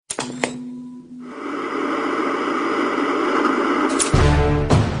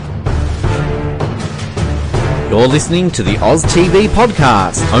You're listening to the Oz TV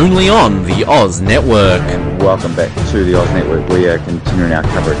podcast, only on the Oz Network. And welcome back to the Oz Network. We are continuing our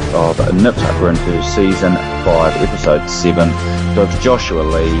coverage of Nip Tuck. We're into Season 5, Episode 7. Dr. Joshua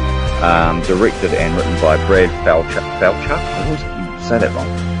Lee, directed and written by Brad Falchuk. I always say that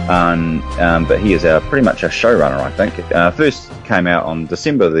wrong. But he is pretty much a showrunner, I think. First came out on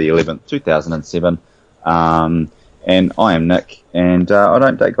December the 11th, 2007. And I am Nick, and I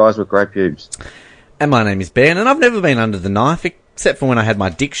don't date guys with grey pubes. And my name is Ben, and I've never been under the knife, except for when I had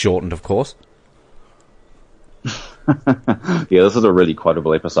my dick shortened, of course. Yeah, this is a really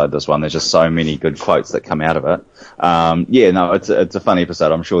quotable episode, this one. There's just so many good quotes that come out of it. It's a fun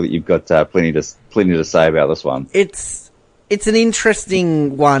episode. I'm sure that you've got plenty to say about this one. It's an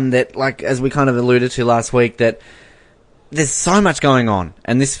interesting one that, like, as we kind of alluded to last week, that there's so much going on,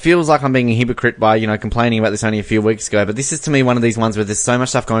 and this feels like I'm being a hypocrite by, complaining about this only a few weeks ago, but this is to me one of these ones where there's so much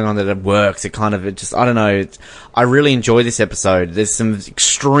stuff going on that it works. I don't know, I really enjoy this episode. There's some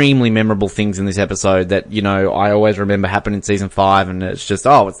extremely memorable things in this episode that, I always remember happened in Season 5, and it's just,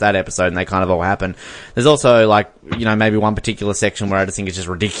 it's that episode, and they kind of all happen. There's also, maybe one particular section where I just think it's just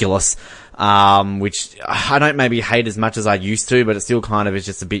ridiculous, which I don't maybe hate as much as I used to, but it still kind of is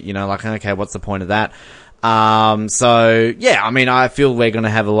just a bit, okay, what's the point of that? I feel we're going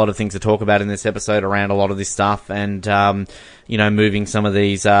to have a lot of things to talk about in this episode around a lot of this stuff, and, moving some of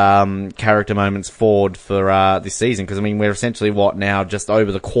these, character moments forward for, this season. Cause we're essentially now just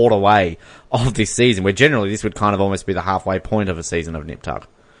over the quarter way of this season, where generally this would kind of almost be the halfway point of a season of Nip Tuck.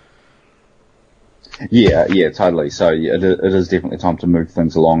 Yeah, totally. So it is definitely time to move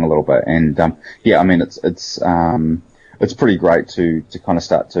things along a little bit. And, it's pretty great to kind of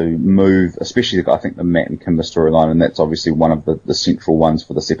start to move, especially I think the Matt and Kimber storyline, and that's obviously one of the central ones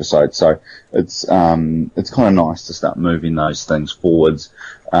for this episode. So it's kind of nice to start moving those things forwards,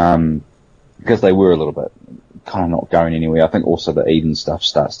 because they were a little bit kind of not going anywhere. I think also the Eden stuff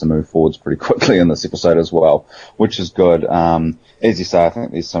starts to move forwards pretty quickly in this episode as well, which is good. As you say, I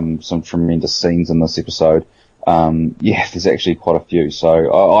think there's some tremendous scenes in this episode. There's actually quite a few.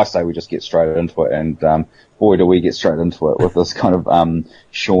 So I say we just get straight into it, and boy, do we get straight into it with this kind of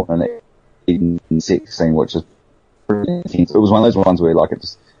short and Eden sex scene, which is pretty intense. It was one of those ones where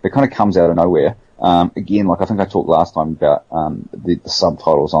it kind of comes out of nowhere. Again, I think I talked last time about the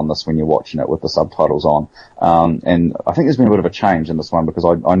subtitles on this when you're watching it with the subtitles on. And I think there's been a bit of a change in this one, because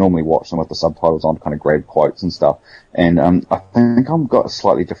I normally watch them with the subtitles on, kind of grab quotes and stuff. And I think I've got a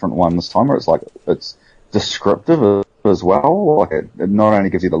slightly different one this time, where it's descriptive as well. It not only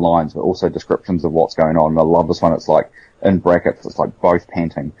gives you the lines, but also descriptions of what's going on. And I love this one. It's in brackets, it's both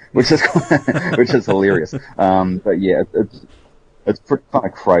panting, which is which is hilarious. It's pretty kind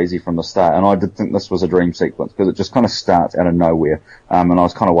of crazy from the start, and I did think this was a dream sequence, because it just kind of starts out of nowhere. And I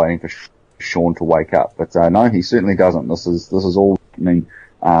was kind of waiting for Sean to wake up, but no, he certainly doesn't. This is all happening.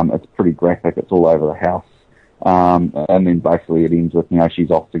 It's pretty graphic. It's all over the house. And then basically it ends with,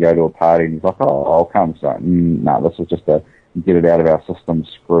 she's off to go to a party, and he's like, I'll come. So, this was just a get it out of our system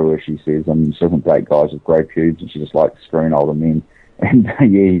screw, as she says, and she doesn't date guys with grey pubes, and she just likes screwing older men. And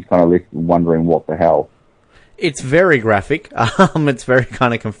he's kind of left wondering what the hell. It's very graphic. It's very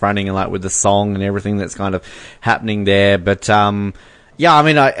kind of confronting, and with the song and everything that's kind of happening there. But,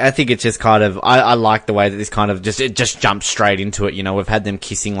 I think it's just kind of, I like the way that this kind of it just jumps straight into it. We've had them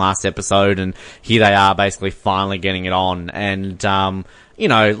kissing last episode, and here they are basically finally getting it on. And,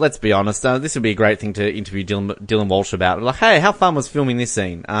 let's be honest, this would be a great thing to interview Dylan Walsh about. Hey, how fun was filming this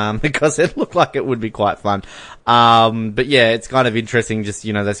scene? Because it looked like it would be quite fun. But yeah, it's kind of interesting, just,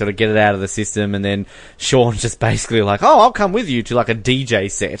 they sort of get it out of the system, and then Sean's just basically I'll come with you to a DJ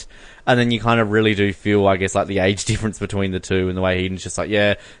set. And then you kind of really do feel, I guess, the age difference between the two, and the way Eden's just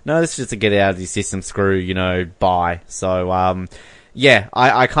no, this is just to get it out of the system, screw, bye. So, I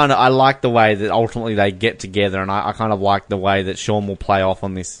like the way that ultimately they get together, and I kind of like the way that Sean will play off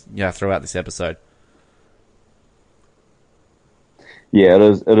on this, throughout this episode. Yeah,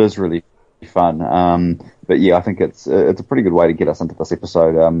 it is really fun. But yeah, I think it's a pretty good way to get us into this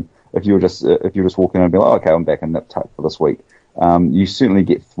episode. If you're just walking in and be like, okay, I'm back in Nip Tuck for this week, you certainly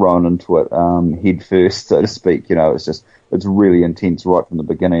get thrown into it head first, so to speak. It's really intense right from the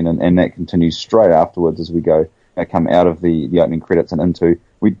beginning, and that continues straight afterwards as we come out of the opening credits and into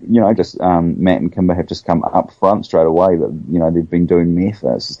Matt and Kimber have just come up front straight away that they've been doing meth.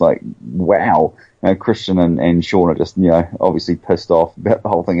 It's just wow. Christian and Sean are just obviously pissed off about the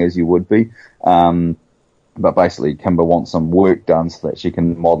whole thing, as you would be. But basically Kimber wants some work done so that she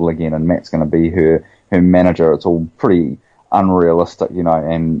can model again, and Matt's going to be her manager. It's all pretty unrealistic,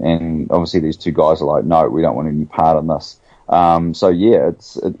 and obviously these two guys are no, we don't want any part in this. So yeah,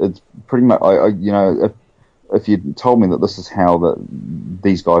 it's pretty much, if you told me that this is how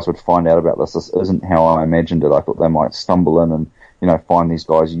these guys would find out about this isn't how I imagined it. I thought they might stumble in and, you know, find these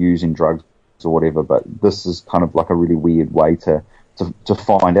guys using drugs or whatever, but this is kind of like a really weird way to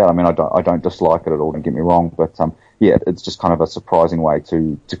find out. I mean, I don't dislike it at all, don't get me wrong, but yeah, it's just kind of a surprising way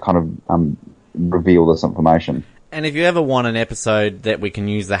to kind of reveal this information. And if you ever want an episode that we can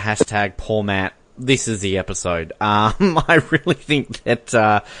use the hashtag Poor Matt, this is the episode. I really think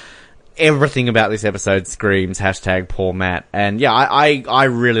that everything about this episode screams hashtag Poor Matt. And yeah, I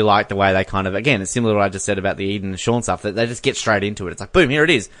really like the way they kind of, again, it's similar to what I just said about the Eden and Sean stuff, that they just get straight into it. It's like, boom, here it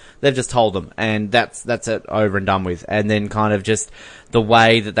is. They've just told them, and that's it, over and done with. And then kind of just the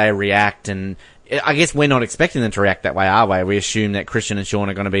way that they react, and I guess we're not expecting them to react that way, are we? We assume that Christian and Sean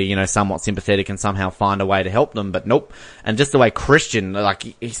are going to be, you know, somewhat sympathetic and somehow find a way to help them, but nope. And just the way Christian, like,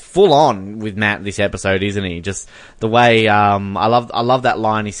 he's full on with Matt this episode, isn't he? Just the way, I love that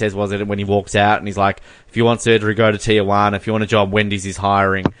line he says, was it, when he walks out and he's like, if you want surgery, go to Tier 1. If you want a job, Wendy's is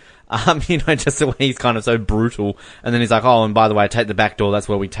hiring. You know, just the way he's kind of so brutal. And then he's like, oh, and by the way, take the back door, that's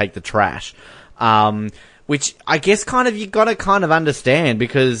where we take the trash. Which I guess kind of, you gotta kind of understand,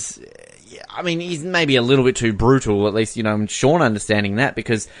 because, I mean, he's maybe a little bit too brutal, at least, you know, Sean understanding that,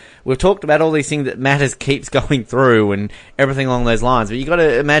 because we've talked about all these things that Matt keeps going through and everything along those lines, but you got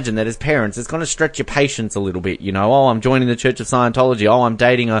to imagine that as parents, it's going to stretch your patience a little bit, you know. Oh, I'm joining the Church of Scientology. Oh, I'm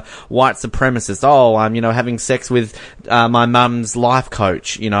dating a white supremacist. Oh, I'm, you know, having sex with my mum's life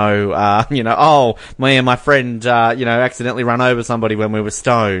coach, you know. Oh, me and my friend, you know, accidentally run over somebody when we were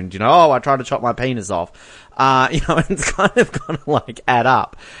stoned, you know. Oh, I tried to chop my penis off. You know, it's kind of gonna like add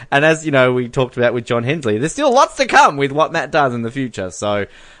up. And as, you know, we talked about with John Hensley, there's still lots to come with what Matt does in the future. So,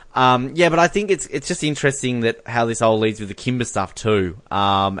 yeah, but I think it's just interesting that how this all leads with the Kimber stuff too.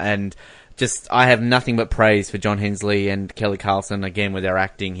 And just, I have nothing but praise for John Hensley and Kelly Carlson again with their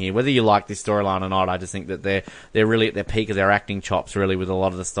acting here. Whether you like this storyline or not, I just think that they're really at their peak of their acting chops, really, with a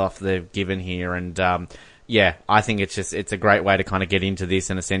lot of the stuff they've given here. And, yeah, I think it's a great way to kind of get into this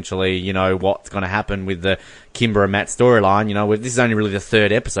and essentially, you know, what's going to happen with the Kimber and Matt storyline. You know, this is only really the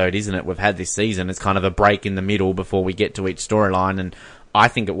third episode, isn't it, we've had this season. It's kind of a break in the middle before we get to each storyline, and I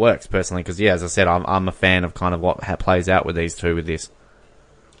think it works personally because, yeah, as I said, I'm a fan of kind of what plays out with these two with this.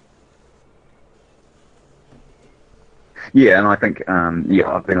 Yeah, and I think,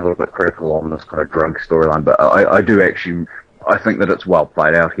 I've been a little bit critical on this kind of drug storyline, but I do actually, I think that it's well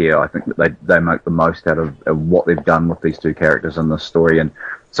played out here. I think that they make the most out of what they've done with these two characters in this story. And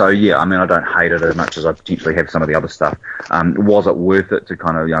so, yeah, I mean, I don't hate it as much as I potentially have some of the other stuff. Was it worth it to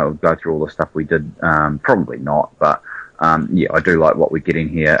kind of, you know, go through all the stuff we did? Probably not, but yeah, I do like what we're getting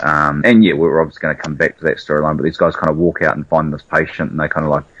here. And yeah, we're obviously going to come back to that storyline, but these guys kind of walk out and find this patient, and they kind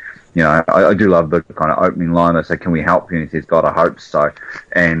of like, you know, I do love the kind of opening line. They say, "Can we help you?" And he says, "God, I hope so."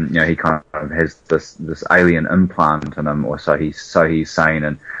 And you know, he kind of has this alien implant in him, or so he's saying.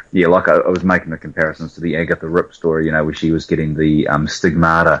 And yeah, like I was making the comparisons to the Agatha Rip story, you know, where she was getting the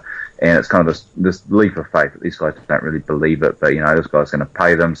stigmata, and it's kind of this leap of faith that these guys don't really believe it, but you know, this guy's going to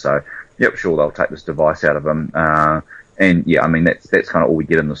pay them, so yep, sure, they'll take this device out of him. And yeah, I mean, that's kind of all we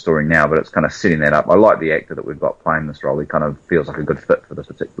get in the story now, but it's kind of setting that up. I like the actor that we've got playing this role. He kind of feels like a good fit for this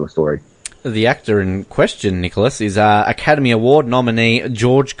particular story. The actor in question, Nicholas, is Academy Award nominee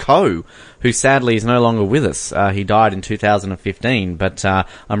George Coe, who sadly is no longer with us. He died in 2015, but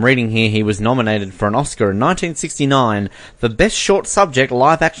I'm reading here he was nominated for an Oscar in 1969 for Best Short Subject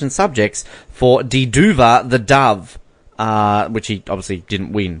Live-Action Subjects for Diduva the Dove. Which he obviously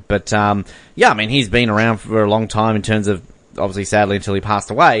didn't win. But, yeah, I mean, he's been around for a long time in terms of, obviously, sadly, until he passed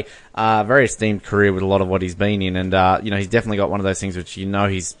away. Very esteemed career with a lot of what he's been in. And, you know, he's definitely got one of those things which, you know,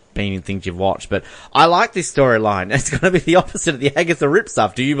 he's been in things you've watched. But I like this storyline. It's going to be the opposite of the Agatha Rip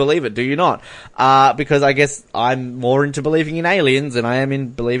stuff. Do you believe it? Do you not? Because I guess I'm more into believing in aliens than I am in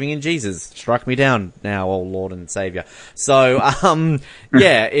believing in Jesus. Strike me down now, oh Lord and Savior. So,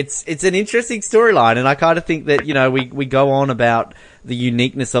 yeah, it's an interesting storyline. And I kind of think that, you know, we go on about the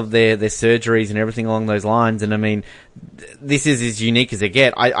uniqueness of their surgeries and everything along those lines. And I mean, this is as unique as they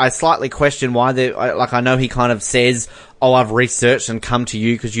get. I slightly question why I know he kind of says, "Oh, I've researched and come to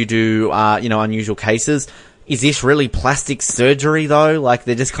you because you do, you know, unusual cases." Is this really plastic surgery though? Like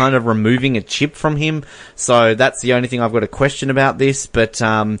they're just kind of removing a chip from him. So that's the only thing I've got a question about this. But,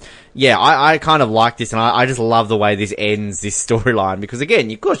 yeah, I kind of like this, and I just love the way this ends, this storyline, because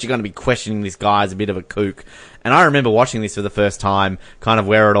again, of course you're going to be questioning this guy as a bit of a kook. And I remember watching this for the first time, kind of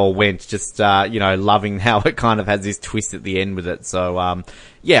where it all went, just, you know, loving how it kind of has this twist at the end with it. So,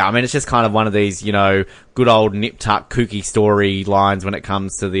 yeah, I mean, it's just kind of one of these, you know, good old nip-tuck kooky storylines when it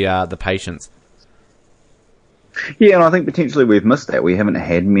comes to the patients. Yeah, and I think potentially we've missed that. We haven't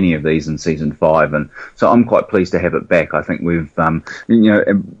had many of these in season 5, and so I'm quite pleased to have it back. I think we've,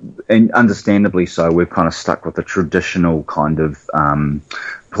 and understandably so, we've kind of stuck with the traditional kind of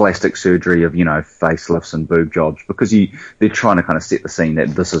plastic surgery of, facelifts and boob jobs, because they're trying to kind of set the scene that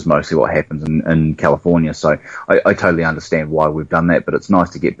this is mostly what happens in California. So I totally understand why we've done that, but it's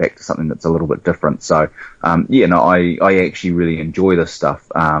nice to get back to something that's a little bit different. So, I actually really enjoy this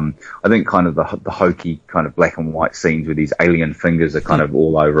stuff. I think kind of the hokey kind of black and white scenes with these alien fingers are kind of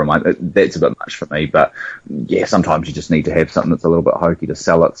all over them. That's a bit much for me, but yeah, sometimes you just need to have something that's a little bit hokey to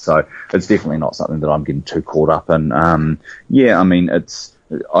sell it. So it's definitely not something that I'm getting too caught up in.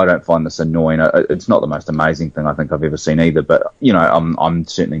 I don't find this annoying. It's not the most amazing thing I think I've ever seen either, but I'm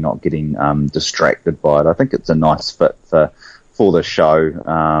certainly not getting distracted by it. I think it's a nice fit for the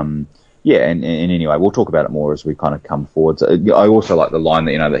show. And anyway, we'll talk about it more as we kind of come forward. So, I also like the line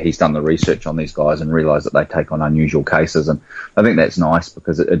that, that he's done the research on these guys and realised that they take on unusual cases. And I think that's nice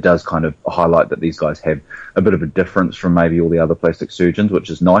because it does kind of highlight that these guys have a bit of a difference from maybe all the other plastic surgeons, which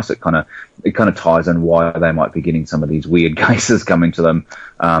is nice. It kind of ties in why they might be getting some of these weird cases coming to them,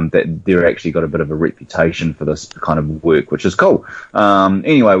 that they're actually got a bit of a reputation for this kind of work, which is cool.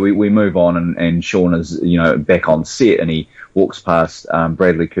 Anyway, we move on and Sean is, back on set and he walks past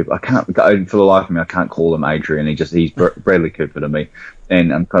Bradley Cooper. For the life of me, I can't call him Adrian. He's Bradley Cooper to me.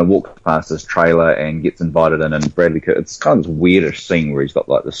 And kind of walks past this trailer and gets invited in. And Bradley Cooper, it's kind of this weirdish scene where he's got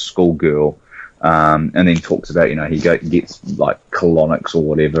like this schoolgirl, and then talks about, he gets like colonics or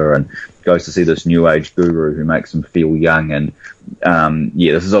whatever, and goes to see this new age guru who makes him feel young. And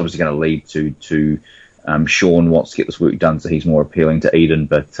this is obviously going to lead to Sean wants to get this work done, so he's more appealing to Eden.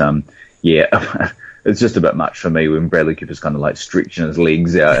 But it's just a bit much for me when Bradley Cooper's kind of like stretching his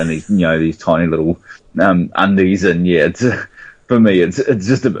legs out and these tiny little undies, and for me it's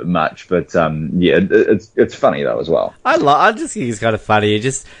just a bit much. But it's funny though as well. I just think he's kind of funny.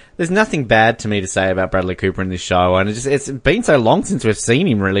 There's nothing bad to me to say about Bradley Cooper in this show, and it's been so long since we've seen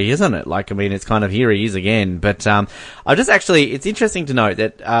him, really, isn't it? It's kind of here he is again. But it's interesting to note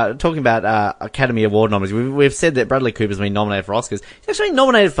that talking about Academy Award nominees, we've said that Bradley Cooper's been nominated for Oscars. He's actually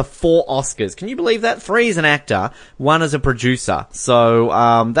nominated for 4 Oscars. Can you believe that? 3 as an actor, 1 as a producer.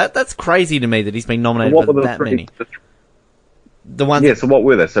 So that's crazy to me that he's been nominated for that many. The ones so what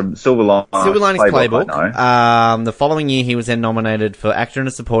were they? So Silver Linings Playbook. The following year, he was then nominated for actor in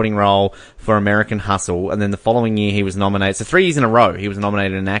a supporting role for American Hustle, and then the following year, he was nominated. So 3 years in a row, he was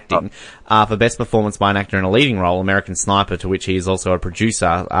nominated in acting for best performance by an actor in a leading role, American Sniper, to which he is also a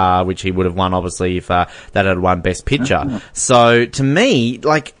producer, which he would have won obviously if that had won Best Picture. So to me,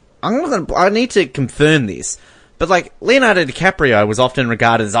 I need to confirm this. But Leonardo DiCaprio was often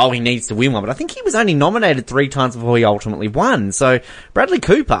regarded as, he needs to win one. But I think he was only nominated 3 times before he ultimately won. So Bradley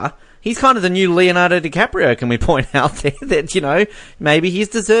Cooper, he's kind of the new Leonardo DiCaprio, can we point out there that, maybe he's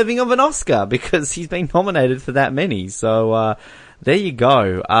deserving of an Oscar because he's been nominated for that many. So, there you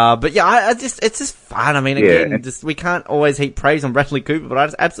go. But yeah, it's just fun. I mean, again, we can't always heap praise on Bradley Cooper, but I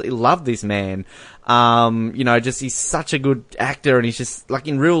just absolutely love this man. He's such a good actor, and he's just,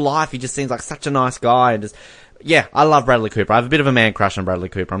 in real life, he just seems like such a nice guy, and yeah, I love Bradley Cooper. I have a bit of a man crush on Bradley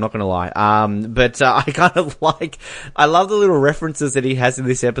Cooper, I'm not gonna lie. But I kind of I love the little references that he has in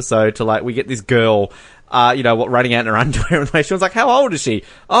this episode to, we get this girl, running out in her underwear, and Sean's like, how old is she?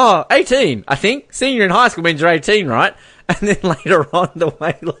 18, I think. Senior in high school means you're 18, right? And then later on, the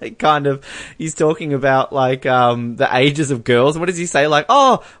way, he's talking about, the ages of girls. What does he say?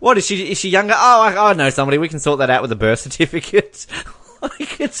 What, is she younger? I know somebody. We can sort that out with a birth certificate.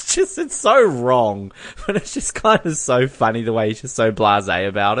 It's so wrong. But it's just kind of so funny the way he's just so blasé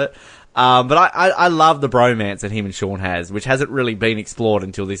about it. But I love the bromance that him and Sean has, which hasn't really been explored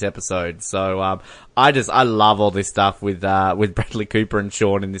until this episode. So, I love all this stuff with Bradley Cooper and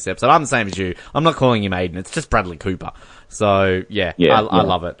Sean in this episode. I'm the same as you. I'm not calling him Aiden. It's just Bradley Cooper. So, I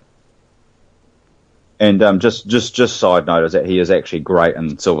love it. And just side note is that he is actually great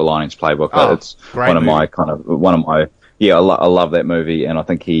in Silver Linings Playbook. It's one of my I love that movie, and I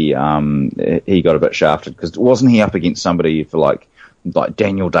think he got a bit shafted because wasn't he up against somebody for like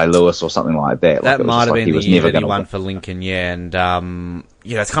Daniel Day-Lewis or something like that? That might have been the year that he won for Lincoln, and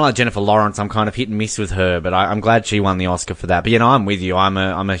it's kind of like Jennifer Lawrence. I'm kind of hit and miss with her, but I'm glad she won the Oscar for that. But I'm with you. I'm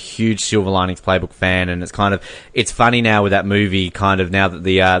a huge Silver Linings Playbook fan, and it's funny now with that movie. Kind of now that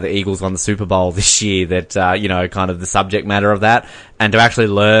the Eagles won the Super Bowl this year, that kind of the subject matter of that, and to actually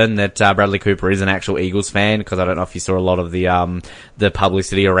learn that Bradley Cooper is an actual Eagles fan, because I don't know if you saw a lot of the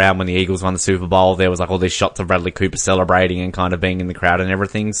publicity around when the Eagles won the Super Bowl. There was all these shots of Bradley Cooper celebrating and kind of being in the crowd and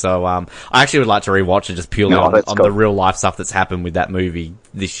everything. So I actually would like to rewatch it just purely on the real life stuff that's happened with that movie.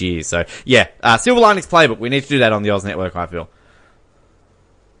 this year. So, yeah, Silver Linings Playbook. We need to do that on the Oz Network, I feel.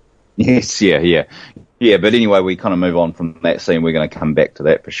 Yes, yeah. Yeah, but anyway, we kind of move on from that scene. We're going to come back to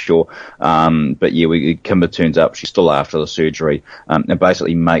that for sure. But yeah, Kimber turns up. She's still after the surgery, and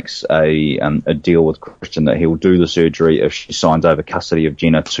basically makes a deal with Christian that he'll do the surgery if she signs over custody of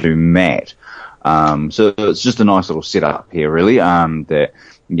Jenna to Matt. So it's just a nice little setup here, really. That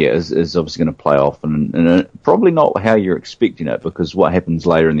is obviously going to play off, and probably not how you're expecting it, because what happens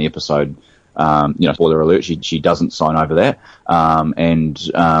later in the episode. Spoiler alert, she doesn't sign over that.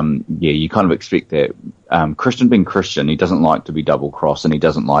 You kind of expect that. Christian being Christian, he doesn't like to be double-crossed, and he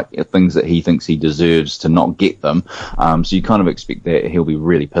doesn't like things that he thinks he deserves to not get them. So you kind of expect that he'll be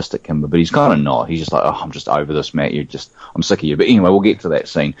really pissed at Kimber, but he's kind of not. He's just like, oh, I'm just over this, Matt. I'm sick of you. But anyway, we'll get to that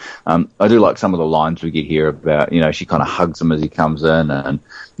scene. I do like some of the lines we get here about, she kind of hugs him as he comes in and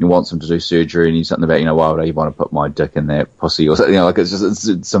he wants him to do surgery, and he's something about, why would I want to put my dick in that pussy or something,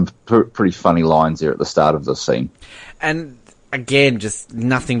 it's some pretty funny lines there at the start of the scene. And again, just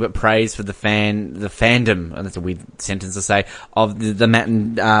nothing but praise for the fandom, and that's a weird sentence to say, of the Matt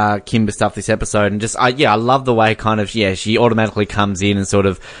and Kimber stuff this episode. And just, I love the way kind of, she automatically comes in and sort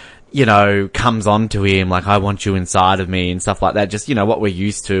of, comes on to him, like, I want you inside of me and stuff like that. Just, what we're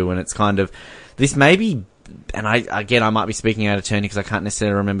used to. And it's kind of, this maybe, and I might be speaking out of turn because I can't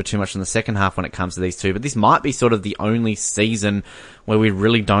necessarily remember too much in the second half when it comes to these two, but this might be sort of the only season where we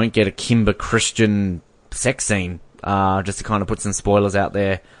really don't get a Kimber Christian sex scene. Just to kind of put some spoilers out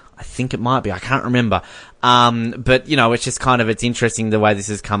there. I think it might be. I can't remember. But, it's just kind of, it's interesting the way this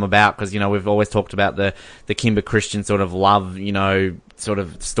has come about because, we've always talked about the Kimber Christian sort of love, sort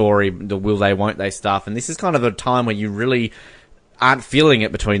of story, the will they, won't they stuff. And this is kind of a time where you really aren't feeling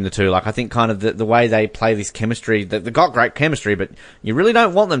it between the two. Like, I think kind of the way they play this chemistry, they've got great chemistry, but you really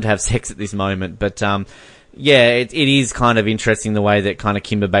don't want them to have sex at this moment. But, it is kind of interesting the way that kind of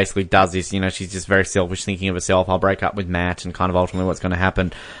Kimber basically does this. She's just very selfish, thinking of herself. I'll break up with Matt, and kind of ultimately what's going to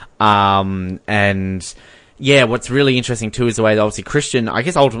happen. What's really interesting too is the way that obviously Christian, I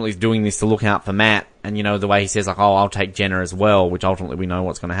guess ultimately is doing this to look out for Matt, and the way he says like, oh, I'll take Jenna as well, which ultimately we know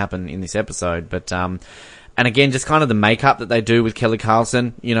what's going to happen in this episode. But, and again, just kind of the makeup that they do with Kelly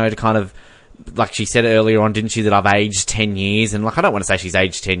Carlson, to kind of, like she said earlier on, didn't she, that I've aged 10 years? And, like, I don't want to say she's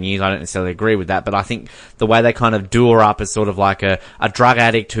aged 10 years. I don't necessarily agree with that. But I think the way they kind of do her up as sort of like a drug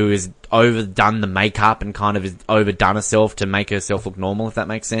addict who has overdone the makeup and kind of has overdone herself to make herself look normal, if that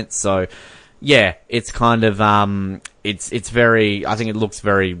makes sense. So, yeah, it's kind of, it's very, I think it looks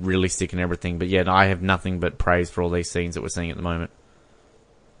very realistic and everything. But, yeah, I have nothing but praise for all these scenes that we're seeing at the moment.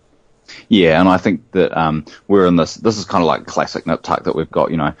 Yeah, and I think that we're in this is kind of like classic Nip Tuck, that we've got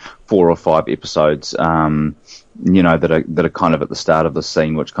 4 or 5 episodes that are kind of at the start of the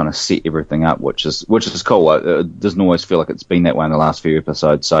scene, which kind of set everything up, which is cool. It doesn't always feel like it's been that way in the last few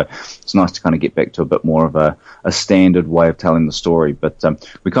episodes, so it's nice to kind of get back to a bit more of a standard way of telling the story. But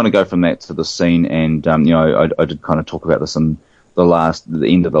we kind of go from that to the scene, and I did kind of talk about this in the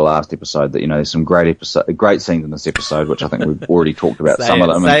end of the last episode, that there's some great scenes in this episode, which I think we've already talked about. Some of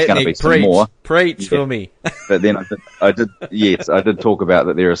them, and it's going to be some more. Preach for me. But then I did talk about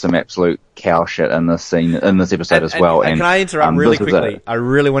that there is some absolute cow shit in this scene, in this episode as well. And can I interrupt really quickly? I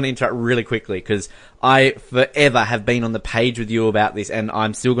really want to interrupt really quickly because I forever have been on the page with you about this, and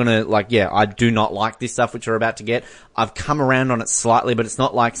I'm still gonna I do not like this stuff which we're about to get. I've come around on it slightly, but it's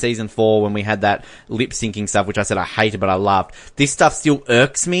not like season 4 when we had that lip syncing stuff, which I said I hated, but I loved. This stuff still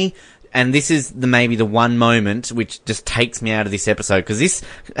irks me. And this is maybe the one moment which just takes me out of this episode, because this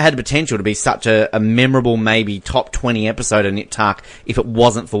had the potential to be such a memorable, maybe top 20 episode of Nip Tuck if it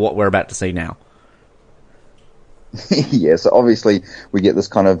wasn't for what we're about to see now. Yeah, so obviously we get this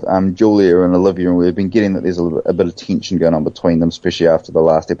kind of Julia and Olivia, and we've been getting that there's a bit of tension going on between them, especially after the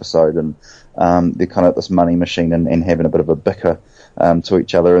last episode, and they're kind of at this money machine and having a bit of a bicker to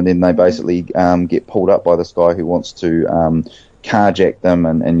each other, and then they basically get pulled up by this guy who wants to carjack them,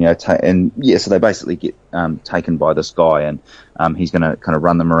 so they basically get taken by this guy, and he's going to kind of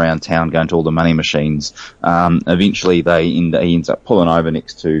run them around town, going to all the money machines. Eventually he ends up pulling over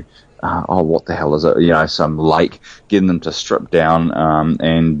next to what the hell is it? Some lake, getting them to strip down,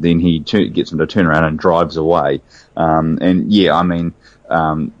 and then he gets them to turn around and drives away.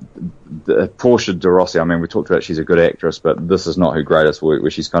 The Portia de Rossi, we talked about she's a good actress, but this is not her greatest work, where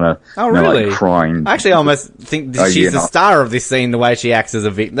she's kind of crying. I actually almost think she's the star of this scene, the way she acts as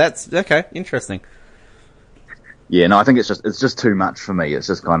a victim. That's okay, interesting. Yeah, no, I think it's just too much for me. It's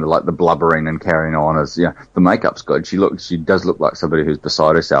just kind of like the blubbering and carrying on. As the makeup's good. She does look like somebody who's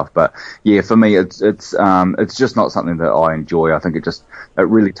beside herself. But yeah, for me, it's just not something that I enjoy. I think it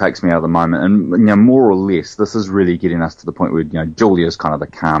really takes me out of the moment. And more or less, this is really getting us to the point where Julia's kind of the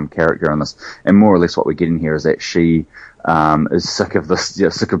calm character in this, and more or less what we're getting here is that she is sick of this,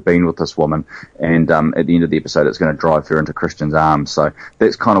 sick of being with this woman, and at the end of the episode, it's going to drive her into Christian's arms. So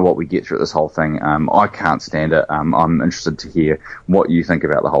that's kind of what we get through this whole thing. I can't stand it. I'm interested to hear what you think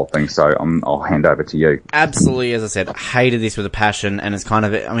about the whole thing. So I'll hand over to you. Absolutely, as I said, I hated this with a passion, and it's kind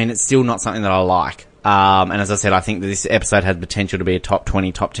of, it's still not something that I like. And as I said, I think that this episode had potential to be a top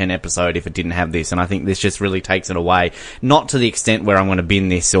 20, top 10 episode if it didn't have this, and I think this just really takes it away. Not to the extent where I'm going to bin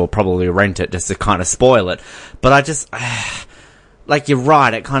this or probably rent it just to kind of spoil it, but I just, like, you're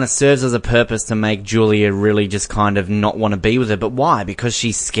right, it kind of serves as a purpose to make Julia really just kind of not want to be with her, but why? Because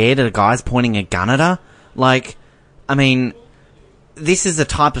she's scared of guys pointing a gun at her? Like, this is the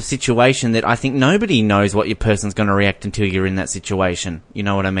type of situation that I think nobody knows what your person's going to react until you're in that situation. You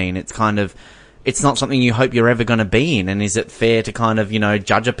know what I mean? It's kind of, it's not something you hope you're ever going to be in. And is it fair to kind of,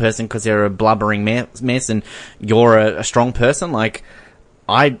 judge a person because they're a blubbering mess and you're a strong person? Like,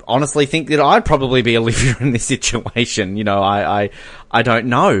 I honestly think that I'd probably be Olivia in this situation. I don't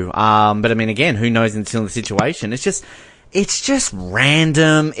know. But again, who knows until the situation? It's just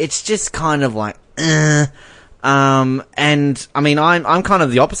random. It's just kind of like, and I'm kind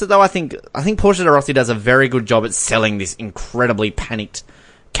of the opposite though. I think Portia de Rossi does a very good job at selling this incredibly panicked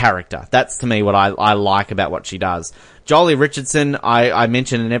character. That's to me what I like about what she does. Jolie Richardson, I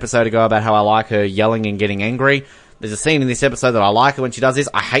mentioned an episode ago about how I like her yelling and getting angry. There's a scene in this episode that I like her when she does this.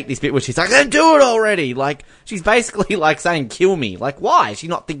 I hate this bit where she's like, "Then do it already!" Like, she's basically like saying, "Kill me." Like, why? She's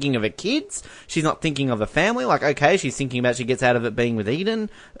not thinking of her kids. She's not thinking of her family. Like, okay, she's thinking about she gets out of it being with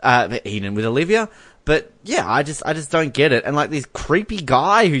Eden with Olivia. But yeah, I just don't get it. And like this creepy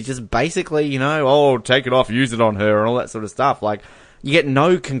guy who's just basically, take it off, use it on her and all that sort of stuff. Like, you get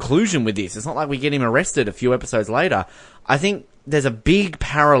no conclusion with this. It's not like we get him arrested a few episodes later. I think there's a big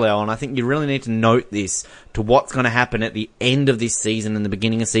parallel, and I think you really need to note this, to what's going to happen at the end of this season and the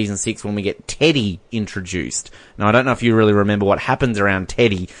beginning of season 6 when we get Teddy introduced. Now, I don't know if you really remember what happens around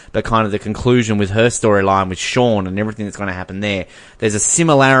Teddy, but kind of the conclusion with her storyline with Sean and everything that's going to happen there. There's a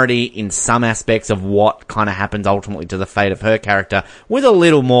similarity in some aspects of what kind of happens ultimately to the fate of her character, with a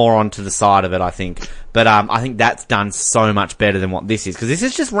little more onto the side of it, I think. But I think that's done so much better than what this is, because this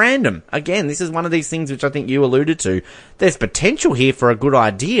is just random. Again, this is one of these things which I think you alluded to. There's potential here for a good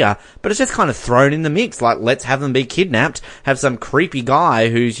idea, but it's just kind of thrown in the mix. Like, let's have them be kidnapped, have some creepy guy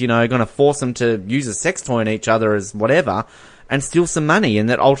who's, going to force them to use a sex toy on each other as whatever, and steal some money, and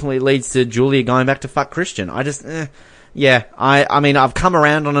that ultimately leads to Julia going back to fuck Christian. I just, yeah, I've come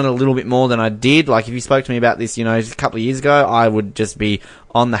around on it a little bit more than I did. Like, if you spoke to me about this, just a couple of years ago, I would just be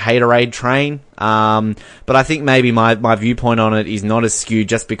on the haterade train. But I think maybe my viewpoint on it is not as skewed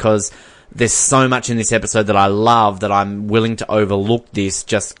just because there's so much in this episode that I love that I'm willing to overlook this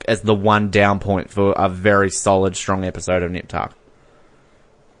just as the one down point for a very solid, strong episode of Nip Tuck.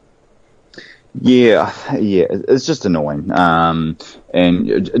 Yeah, it's just annoying. And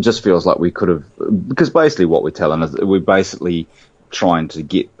it just feels like we could have, because basically what we're telling is we're basically trying to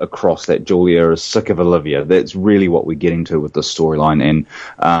get across that Julia is sick of Olivia. That's really what we're getting to with this storyline. And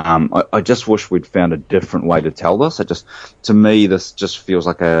I just wish we'd found a different way to tell this. To me, this just feels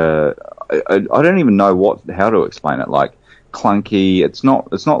like I don't even know how to explain it. Like, clunky. It's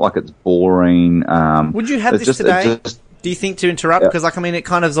not like it's boring. Would you have this today? Do you think, to interrupt? Because, it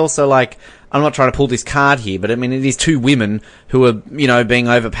kind of is also like, I'm not trying to pull this card here, but it is two women who are, being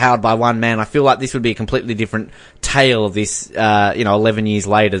overpowered by one man. I feel like this would be a completely different tale of this, 11 years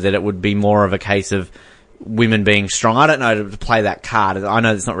later, that it would be more of a case of women being strong. I don't know to play that card. I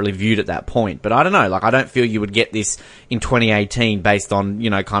know it's not really viewed at that point, but I don't know. Like, I don't feel you would get this in 2018 based on,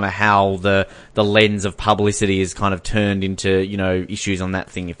 kind of how the lens of publicity is kind of turned into, issues on that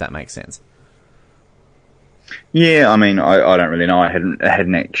thing, if that makes sense. Yeah, I don't really know. I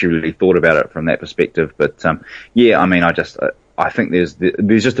hadn't actually thought about it from that perspective, but I think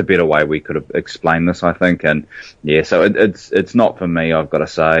there's just a better way we could have explained this, I think, and yeah, so it's not for me, I've got to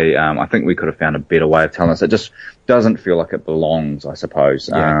say. I think we could have found a better way of telling us. It just doesn't feel like it belongs, I suppose.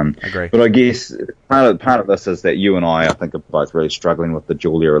 Yeah, I agree. But I guess part of this is that you and I think, are both really struggling with the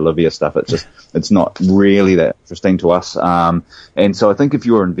Julia Olivia stuff. It's not really that interesting to us. And so I think if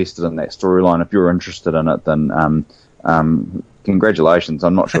you're invested in that storyline, if you're interested in it, then congratulations.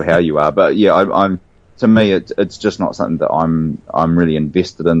 I'm not sure how you are, but yeah, to me, it's just not something that I'm really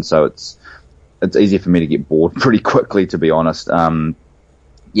invested in. So it's easy for me to get bored pretty quickly, to be honest.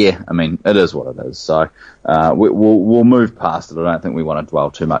 yeah, I mean, it is what it is. So we'll move past it. I don't think we want to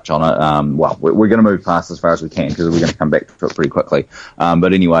dwell too much on it. Well, we're going to move past as far as we can because we're going to come back to it pretty quickly.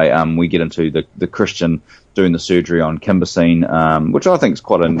 But anyway, we get into the Christian doing the surgery on Kimber scene, which I think is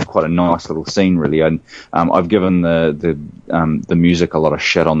quite a nice little scene, really. And I've given the music a lot of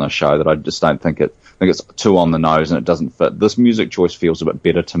shit on the show that I just don't think it's too on the nose and it doesn't fit. This music choice feels a bit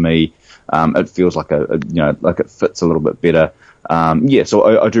better to me. It feels like like it fits a little bit better.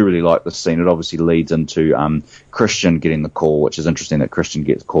 So I do really like this scene. It obviously leads into Christian getting the call, which is interesting that Christian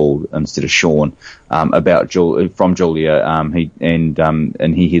gets called instead of Sean from Julia.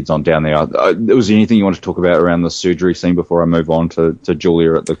 He heads on down there. Was there anything you want to talk about around the surgery scene before I move on to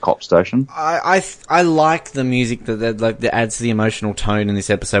Julia at the cop station? I like the music that adds to the emotional tone in this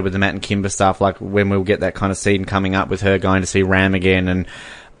episode with the Matt and Kimber stuff. Like when we'll get that kind of scene coming up with her going to see Ram again and.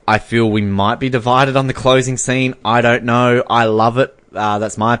 I feel we might be divided on the closing scene. I don't know. I love it.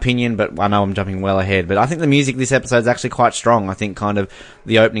 That's my opinion, but I know I'm jumping well ahead. But I think the music this episode is actually quite strong. I think kind of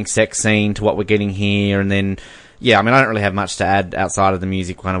the opening sex scene to what we're getting here, and then, yeah, I mean, I don't really have much to add outside of the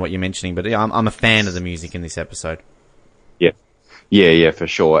music, kind of what you're mentioning, but yeah, I'm a fan of the music in this episode. Yeah, for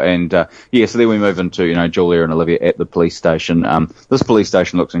sure. And, so then we move into, Julia and Olivia at the police station. This police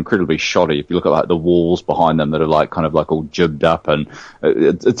station looks incredibly shoddy. If you look at, like, the walls behind them that are, like, kind of, like, all jibbed up and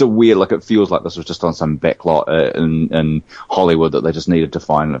it's a weird, like, it feels like this was just on some backlot in Hollywood that they just needed to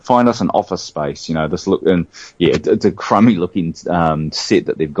find us an office space, this look, and yeah, it's a crummy looking, set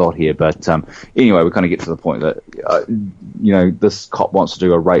that they've got here. But, anyway, we kind of get to the point that, this cop wants to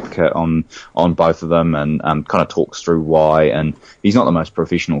do a rape kit on both of them and, kind of talks through why, and he's not the most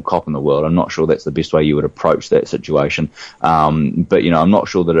professional cop in the world. I'm not sure that's the best way you would approach that situation. But, I'm not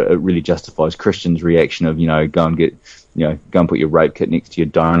sure that it really justifies Christian's reaction of, go and put your rape kit next to your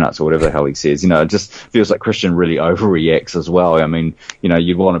donuts or whatever the hell he says. It just feels like Christian really overreacts as well. I mean,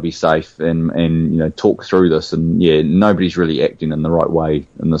 you'd want to be safe and talk through this. And, yeah, nobody's really acting in the right way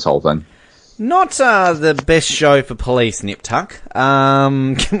in this whole thing. Not the best show for police, Nip Tuck.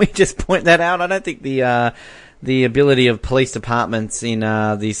 Can we just point that out? I don't think the ability of police departments in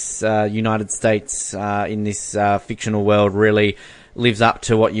this United States, in this fictional world, really lives up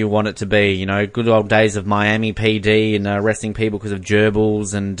to what you want it to be. Good old days of Miami PD and arresting people because of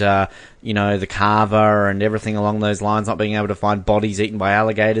gerbils and, the Carver and everything along those lines, not being able to find bodies eaten by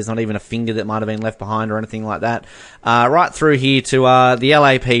alligators, not even a finger that might have been left behind or anything like that. Right through here to the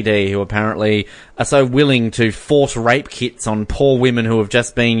LAPD, who apparently are so willing to force rape kits on poor women who have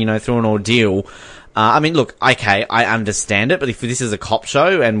just been, through an ordeal. I mean, look, okay, I understand it, but if this is a cop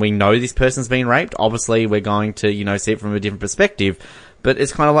show and we know this person's been raped, obviously we're going to, see it from a different perspective. But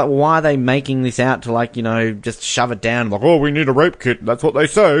it's kind of like, why are they making this out to, like, just shove it down, like, oh, we need a rape kit, that's what they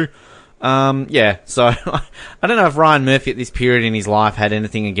say. So I don't know if Ryan Murphy at this period in his life had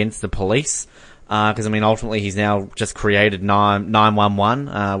anything against the police. Because, I mean, ultimately he's now just created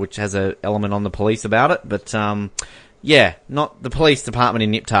 911, which has an element on the police about it. But, not the police department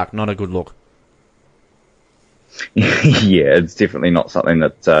in Nip Tuck, not a good look. Yeah, it's definitely not something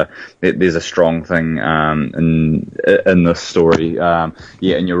that there's a strong thing in this story. And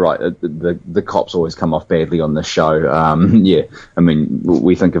you're right. The cops always come off badly on this show. I mean,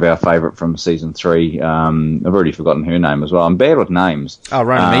 we think of our favourite from season 3. I've already forgotten her name as well. I'm bad with names. Oh,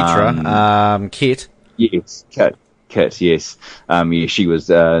 Rona Mitra. Kit. Yes, Kit, yes. She was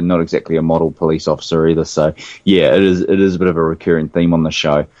not exactly a model police officer either. So yeah, it is a bit of a recurring theme on the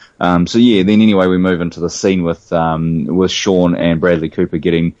show. Then anyway, we move into the scene with Sean and Bradley Cooper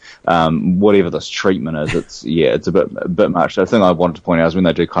getting whatever this treatment is. It's a bit much. The thing I wanted to point out is when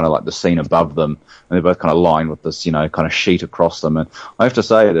they do kind of like the scene above them, and they're both kind of lying with this, kind of sheet across them. And I have to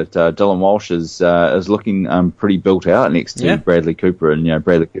say that Dylan Walsh is looking pretty built out next to Bradley Cooper, and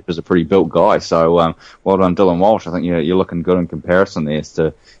Bradley Cooper's a pretty built guy. So well done, Dylan Walsh. I think you're looking good in comparison there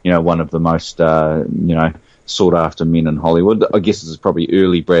to one of the most sought after men in Hollywood. I guess this is probably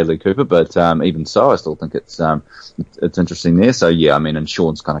early Bradley Cooper, but even so, I still think it's interesting there. So yeah, I mean, and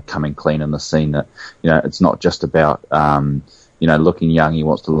Sean's kind of coming clean in the scene that it's not just about looking young. He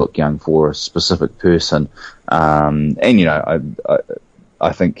wants to look young for a specific person, and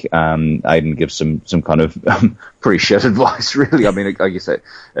I think Aidan gives some kind of pretty shit advice. Really, I mean, I guess it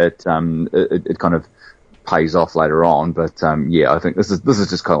kind of pays off later on, but I think this is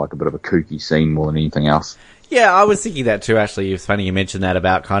just kind of like a bit of a kooky scene more than anything else. Yeah, I was thinking that too, actually. It's funny you mentioned that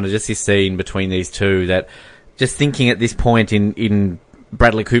about kind of just this scene between these two, that just thinking at this point in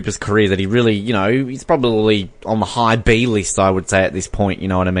Bradley Cooper's career that he really, he's probably on the high B list, I would say, at this point, you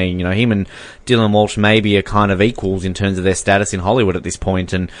know what I mean? Him and Dylan Walsh maybe are kind of equals in terms of their status in Hollywood at this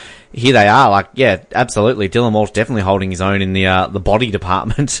point, and here they are, absolutely. Dylan Walsh definitely holding his own in the body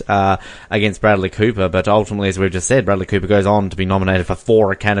department, against Bradley Cooper, but ultimately, as we've just said, Bradley Cooper goes on to be nominated for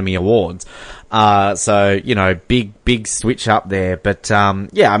 4 Academy Awards. So, big switch up there, but, it's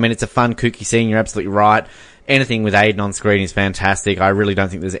a fun, kooky scene, you're absolutely right. Anything with Aiden on screen is fantastic. I really don't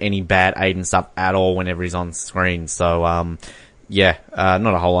think there's any bad Aiden stuff at all whenever he's on screen. So, not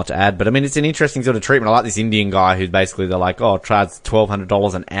a whole lot to add. But, it's an interesting sort of treatment. I like this Indian guy who's basically, they're like, charge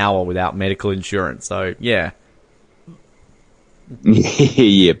 $1,200 an hour without medical insurance. So, yeah.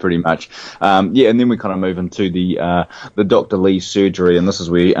 Yeah, pretty much. And then we kind of move into the Dr. Lee's surgery, and this is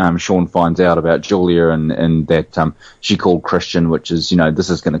where Sean finds out about Julia and that she called Christian, which is, this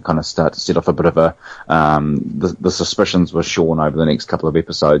is going to kind of start to set off a bit of a the suspicions with Sean over the next couple of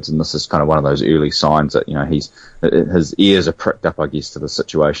episodes, and this is kind of one of those early signs that his ears are pricked up, I guess, to the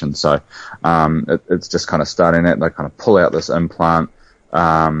situation. So it's just kind of starting that they kind of pull out this implant.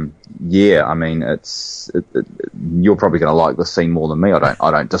 You're probably going to like this scene more than me.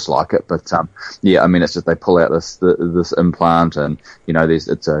 I don't dislike it, but it's just they pull out this implant, and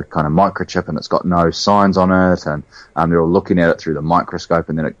it's a kind of microchip, and it's got no signs on it, and they're all looking at it through the microscope,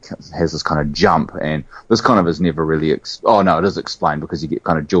 and then it has this kind of jump, and this kind of is never really it is explained, because you get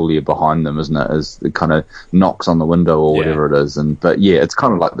kind of Julia behind them, isn't it, as it kind of knocks on the window or whatever it is, it's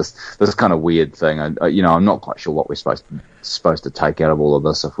kind of like this kind of weird thing. I'm not quite sure what we're supposed to take out of all of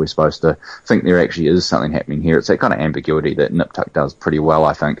this, if we're supposed to think there actually is something happening here. It's that kind of ambiguity that Nip Tuck does pretty well,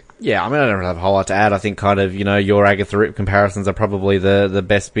 I think. Yeah, I don't really have a whole lot to add. I think kind of, your Agatha Rip comparisons are probably the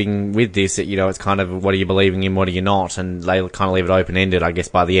best thing with this. It's kind of, what are you believing in, what are you not? And they kind of leave it open-ended, I guess,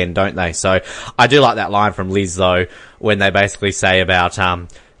 by the end, don't they? So I do like that line from Liz, though, when they basically say about,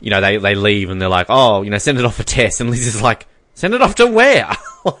 they leave and they're like, send it off for tests. And Liz is like, send it off to where?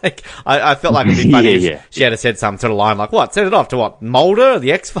 I felt like it'd be funny if she had said some sort of line like, what, send it off to what, Mulder,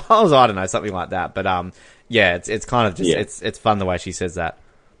 the X-Files? I don't know, something like that. But, it's kind of just, it's fun the way she says that.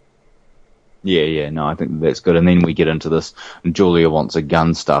 No, I think that's good. And then we get into this Julia wants a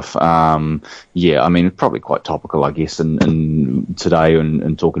gun stuff. It's probably quite topical, I guess, in today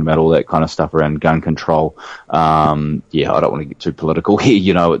and talking about all that kind of stuff around gun control. I don't want to get too political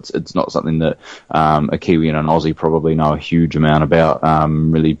here. It's not something that a Kiwi and an Aussie probably know a huge amount about,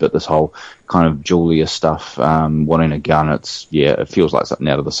 really, but this whole kind of Julia stuff, wanting a gun, it feels like something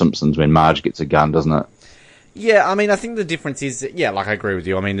out of The Simpsons when Marge gets a gun, doesn't it? Yeah, I think the difference is, I agree with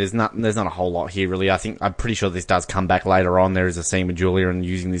you. There's not a whole lot here, really. I'm pretty sure this does come back later on. There is a scene with Julia and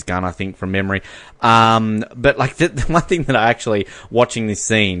using this gun, I think, from memory. But the one thing that I actually, watching this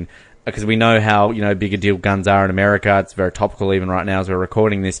scene, because we know how, big a deal guns are in America. It's very topical even right now as we're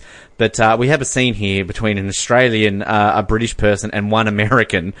recording this. But we have a scene here between an Australian, a British person, and one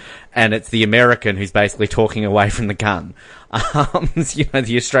American, and it's the American who's basically talking away from the gun.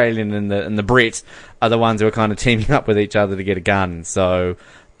 The Australian and the Brit are the ones who are kind of teaming up with each other to get a gun. So,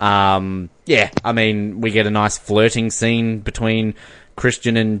 we get a nice flirting scene between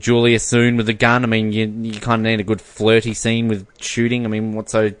Christian and Julia soon with a gun. You kind of need a good flirty scene with shooting.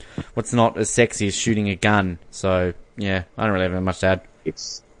 What's not as sexy as shooting a gun? So, I don't really have much to add.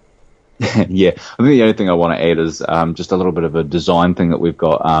 Yeah, I think the only thing I want to add is just a little bit of a design thing that we've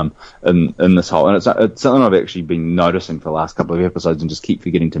got in this whole, and it's something I've actually been noticing for the last couple of episodes and just keep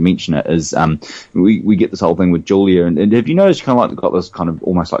forgetting to mention it, is we get this whole thing with Julia, and have you noticed kind of like got this kind of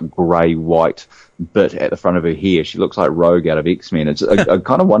almost like grey-white bit at the front of her hair? She looks like Rogue out of X-Men. I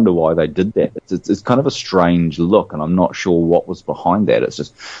kind of wonder why they did that. It's kind of a strange look, and I'm not sure what was behind that. It's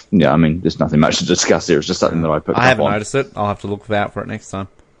just, there's nothing much to discuss there. It's just something that I picked up on. I haven't noticed it. I'll have to look out for it next time.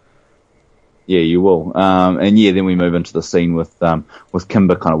 Yeah, you will. Then we move into the scene with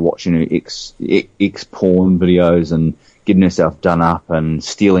Kimber kind of watching her ex porn videos and getting herself done up and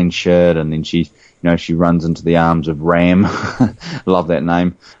stealing shit, and then she runs into the arms of Ram. Love that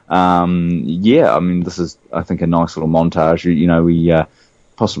name. This is, I think, a nice little montage. We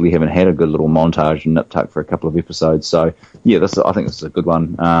possibly haven't had a good little montage in Nip Tuck for a couple of episodes. So, I think this is a good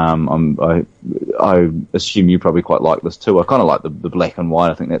one. I assume you probably quite like this too. I kind of like the black and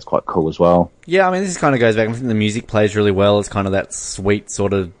white. I think that's quite cool as well. Yeah, this kind of goes back. I think the music plays really well. It's kind of that sweet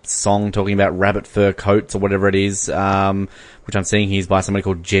sort of song talking about rabbit fur coats or whatever it is, which I'm seeing here is by somebody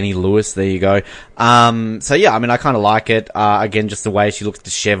called Jenny Lewis. There you go. I kind of like it. Again, just the way she looks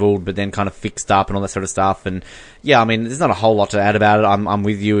disheveled, but then kind of fixed up and all that sort of stuff. And there's not a whole lot to add about it. I'm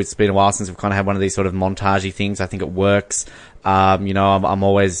with you. It's been a while since we've kind of had one of these sort of montagey things. I think it works. I'm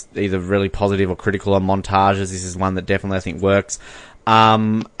always either really positive or critical on montages. This is one that definitely I think works.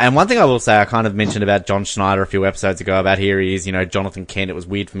 And one thing I will say, I kind of mentioned about John Schneider a few episodes ago about here he is, Jonathan Kent. It was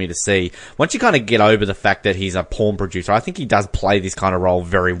weird for me to see. Once you kind of get over the fact that he's a porn producer, I think he does play this kind of role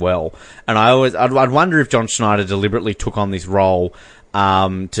very well. And I'd wonder if John Schneider deliberately took on this role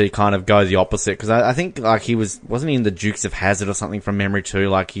to kind of go the opposite, because I think like wasn't he in the Dukes of Hazzard or something from memory too?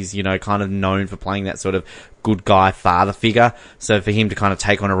 Like he's kind of known for playing that sort of good guy father figure. So for him to kind of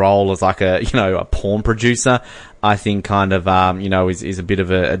take on a role as like a porn producer, I think kind of is a bit of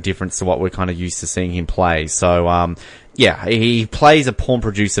a difference to what we're kind of used to seeing him play. So he plays a porn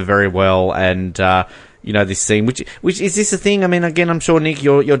producer very well, and this scene, which is this a thing? I mean, again, I'm sure, Nick,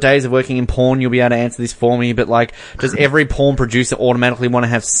 your days of working in porn, you'll be able to answer this for me, but like, does every porn producer automatically want to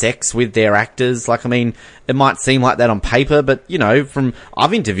have sex with their actors? Like, I mean, it might seem like that on paper, but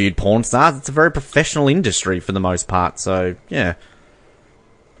I've interviewed porn stars, it's a very professional industry for the most part, so yeah.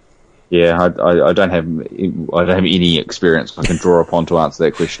 Yeah, I don't have any experience I can draw upon to answer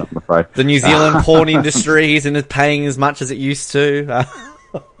that question, I'm afraid. The New Zealand porn industry isn't paying as much as it used to.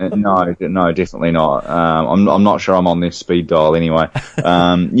 No, definitely not. I'm not sure I'm on their speed dial anyway.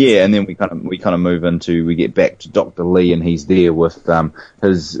 And then we kind of we get back to Dr. Lee, and he's there with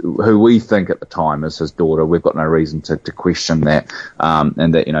who we think at the time is his daughter. We've got no reason to question that.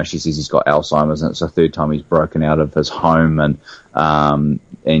 And that she says he's got Alzheimer's, and it's the third time he's broken out of his home, and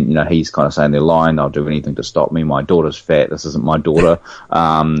he's kind of saying they're lying. They'll do anything to stop me. My daughter's fat. This isn't my daughter.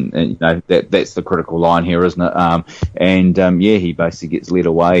 That's the critical line here, isn't it? He basically gets led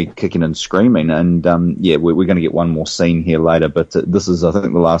away kicking and screaming. And we're going to get one more scene here later, but this is, I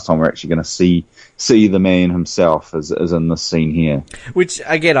think, the last time we're actually going to see the man himself is in this scene here. Which,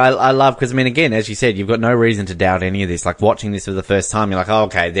 again, I love, because, I mean, again, as you said, you've got no reason to doubt any of this. Like, watching this for the first time, you're like, oh,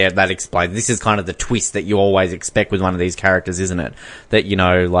 okay, that explains. This is kind of the twist that you always expect with one of these characters, isn't it? That,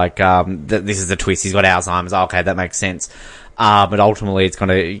 that this is the twist. He's got Alzheimer's. Oh, okay, that makes sense. But ultimately it's going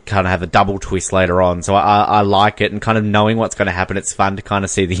to kind of have a double twist later on. So I like it, and kind of knowing what's going to happen, it's fun to kind of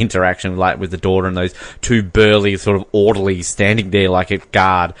see the interaction like with the daughter and those two burly sort of orderlies standing there like at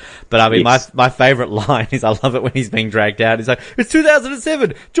guard. But I mean, yes. my favourite line is, I love it when he's being dragged out. He's like, it's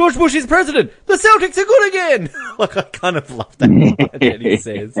 2007, George Bush is president, the Celtics are good again! Like, I kind of love that line that he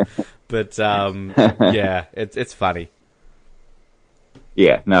says. But, it's funny.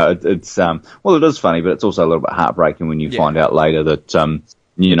 Yeah, no, it's it is funny, but it's also a little bit heartbreaking when you find out later that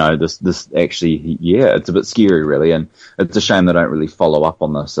this actually, it's a bit scary, really, and it's a shame they don't really follow up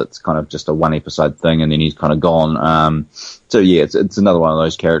on this. It's kind of just a one episode thing, and then he's kind of gone. It's another one of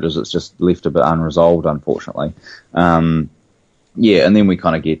those characters that's just left a bit unresolved, unfortunately. And then we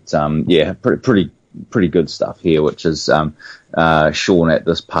kind of get pretty good stuff here, which is Sean at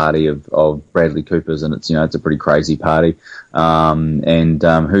this party of Bradley Cooper's, and it's a pretty crazy party.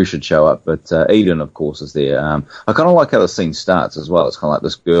 Who should show up but Eden, of course, is there. I kind of like how the scene starts as well. It's kind of like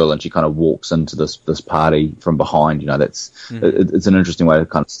this girl, and she kind of walks into this party from behind. It's an interesting way to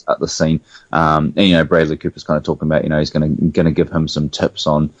kind of start the scene. Bradley Cooper's kind of talking about he's going to give him some tips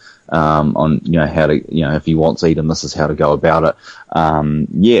on how to, if he wants Eden, this is how to go about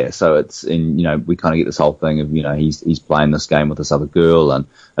it. So it's we kind of get this whole thing of he's playing this game with this other girl, and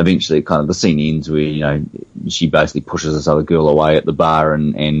eventually kind of the scene ends where she basically pushes this other girl away at the bar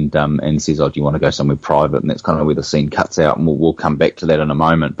and says, oh, do you want to go somewhere private? And that's kind of where the scene cuts out, and we'll come back to that in a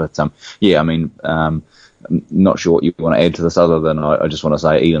moment. But I'm not sure what you want to add to this, other than I just want to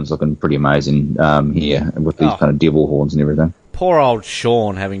say Eden's looking pretty amazing here with these kind of devil horns and everything. Poor old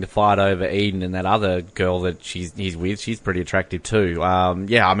Sean having to fight over Eden, and that other girl that he's with, she's pretty attractive too.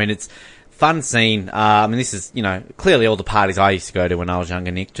 It's fun scene. This is, clearly all the parties I used to go to when I was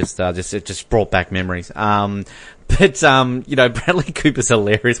younger, Nick. It just brought back memories. Bradley Cooper's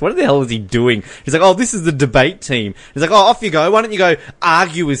hilarious. What the hell is he doing? He's like, oh, this is the debate team. He's like, oh, off you go. Why don't you go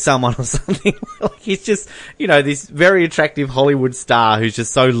argue with someone or something? Like, he's just, this very attractive Hollywood star who's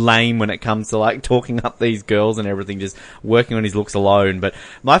just so lame when it comes to, like, talking up these girls and everything, just working on his looks alone. But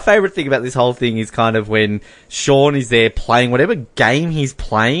my favourite thing about this whole thing is kind of when Sean is there playing whatever game he's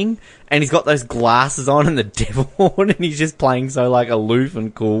playing, and he's got those glasses on and the devil horn, and he's just playing so, like, aloof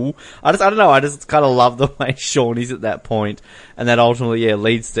and cool. I don't know, I just kind of love the way Sean is at that point. And that ultimately,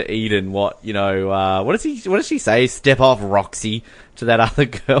 leads to Eden, what does she say? Step off, Roxy, to that other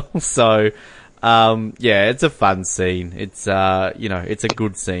girl. So, it's a fun scene. It's, it's a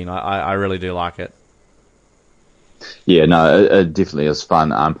good scene. I really do like it. Yeah, no, it definitely is fun.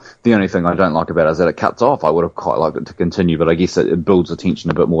 The only thing I don't like about it is that it cuts off. I would have quite liked it to continue, but I guess it builds the tension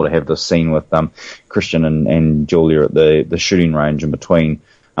a bit more to have this scene with Christian and Julia at the shooting range in between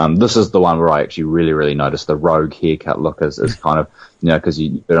This is the one where I actually really, really noticed the rogue haircut look is kind of, because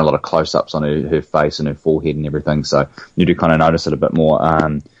you've got a lot of close-ups on her face and her forehead and everything, so you do kind of notice it a bit more.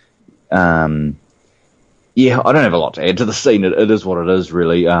 Yeah, I don't have a lot to add to the scene. It is what it is,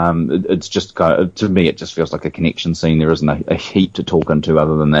 really. It's just kind of, to me, it just feels like a connection scene. There isn't a heap to talk into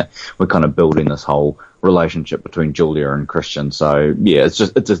other than that. We're kind of building this whole relationship between Julia and Christian. So yeah,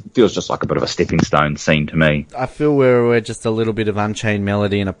 it feels just like a bit of a stepping stone scene to me. I feel we're just a little bit of Unchained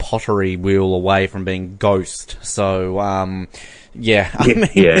Melody and a pottery wheel away from being Ghost. So yeah, I mean,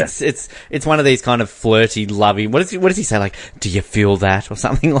 yeah. It's one of these kind of flirty, lovey. What does he say? Like, do you feel that, or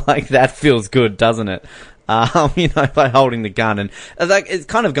something like that? Feels good, doesn't it? By holding the gun, and like it's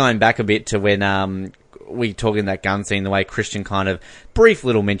kind of going back a bit to when we talk in that gun scene, the way Christian kind of brief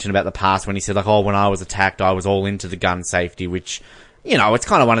little mention about the past when he said like, oh, when I was attacked, I was all into the gun safety, which, it's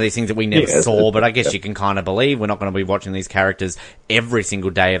kind of one of these things that we never saw, but I guess you can kind of believe. We're not going to be watching these characters every single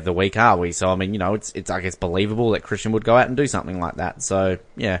day of the week, are we? So, I mean, it's I guess believable that Christian would go out and do something like that. So,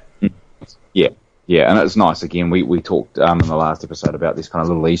 yeah. Yeah. Yeah, and it's nice. Again, we talked in the last episode about these kind of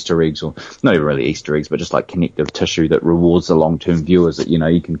little Easter eggs, or not even really Easter eggs, but just like connective tissue that rewards the long-term viewers. That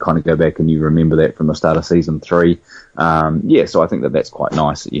you can kind of go back and you remember that from the start of season 3. So I think that's quite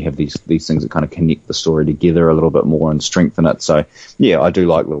nice that you have these things that kind of connect the story together a little bit more and strengthen it. So yeah, I do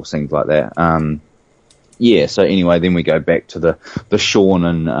like little things like that. So anyway, then we go back to the Sean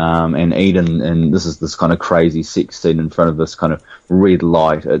and Eden, and this is this kind of crazy sex scene in front of this kind of red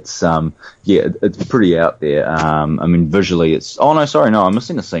light. It's it's pretty out there. I mean, visually, I'm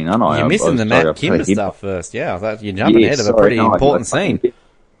missing a scene, aren't I? You're missing the Matt Kimber stuff first. Yeah, I thought you're jumping ahead of a pretty important scene.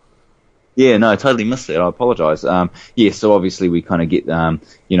 Yeah, no, I totally missed it. I apologise. So obviously we kind of get,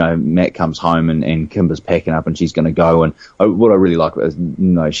 Matt comes home and Kimber's packing up and she's going to go. And what I really like is,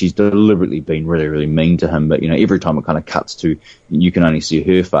 she's deliberately been really, really mean to him. But, every time it kind of cuts to, you can only see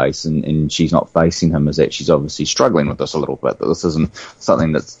her face and she's not facing him, is that she's obviously struggling with this a little bit. That this isn't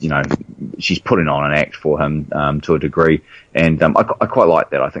something that's, she's putting on an act for him to a degree. And I quite like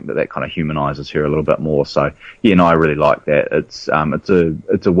that. I think that kind of humanises her a little bit more. So, I really like that. It's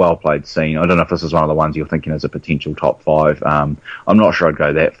a well-played scene. I don't know if this is one of the ones you're thinking as a potential top 5. I'm not sure I'd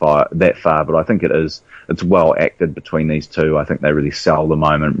go that far, but I think it is. It's well acted between these two. I think they really sell the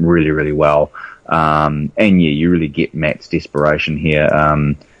moment really, really well. You really get Matt's desperation here.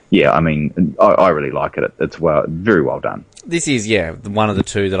 I really like it. It's very well done. This is, one of the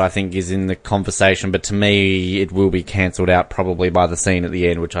two that I think is in the conversation, but to me, it will be cancelled out probably by the scene at the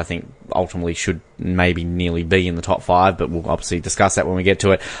end, which I think ultimately should maybe nearly be in the top 5, but we'll obviously discuss that when we get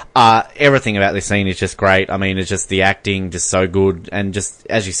to it. Everything about this scene is just great. I mean, it's just the acting, just so good, and just,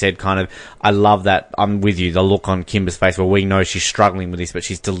 as you said, kind of, I love that, I'm with you, the look on Kimber's face where we know she's struggling with this, but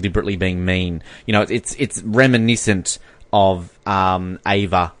she's deliberately being mean. It's reminiscent of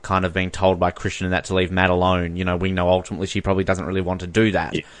Ava kind of being told by Christian and that to leave Matt alone. We know ultimately she probably doesn't really want to do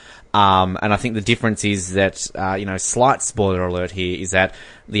that. Yeah. And I think the difference is that, slight spoiler alert here, is that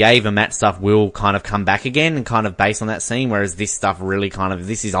the Ava Matt stuff will kind of come back again and kind of based on that scene, whereas this stuff really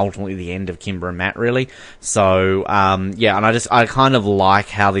this is ultimately the end of Kimber and Matt, really. So, and I kind of like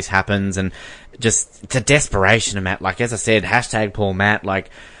how this happens, and just the desperation of Matt. Like, as I said, #Paul Matt, like,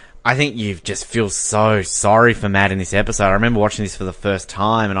 I think you just feel so sorry for Matt in this episode. I remember watching this for the first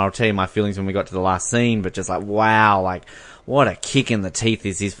time, and I'll tell you my feelings when we got to the last scene, but just like, wow, like, what a kick in the teeth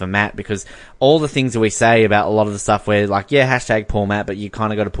this is for Matt, because all the things that we say about a lot of the stuff where, like, #Paul Matt, but you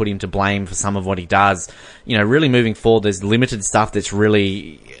kind of got to put him to blame for some of what he does. Really moving forward, there's limited stuff that's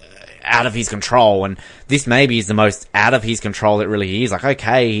really out of his control, and this maybe is the most out of his control that really is. Like,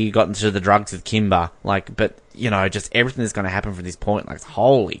 okay, he got into the drugs with Kimber, like, but, just everything that's going to happen from this point, like,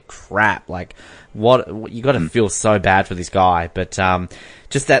 holy crap, like, what you got to feel so bad for this guy. But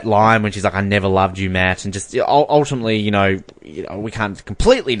just that line when she's like, I never loved you, Matt, and just ultimately, we can't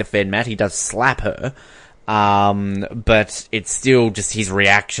completely defend Matt, he does slap her, but it's still just his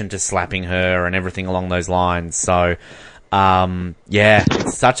reaction to slapping her and everything along those lines. So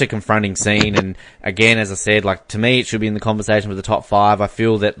it's such a confronting scene, and again, as I said, like, to me, it should be in the conversation with the top 5. I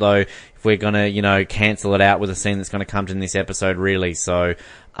feel that, though, if we're gonna, cancel it out with a scene that's gonna come to in this episode, really. So,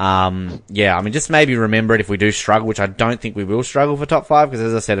 just maybe remember it if we do struggle, which I don't think we will struggle for top 5, because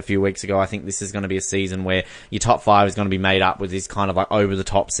as I said a few weeks ago, I think this is going to be a season where your top 5 is going to be made up with these kind of like over the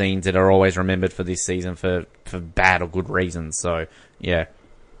top scenes that are always remembered for this season for bad or good reasons. So, yeah.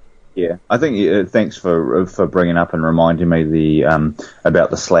 Yeah, I think thanks for bringing up and reminding me about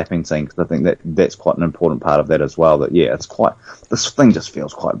the slapping scene, because I think that's quite an important part of that as well. That yeah, this thing just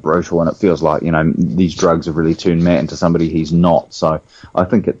feels quite brutal, and it feels like these drugs have really turned Matt into somebody he's not. So I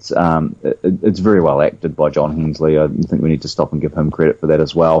think it's very well acted by John Hensley. I think we need to stop and give him credit for that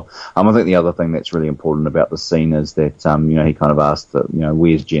as well. I think the other thing that's really important about the scene is that he kind of asked that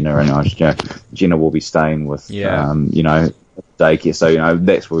where's Jenna, and Jenna will be staying with daycare. So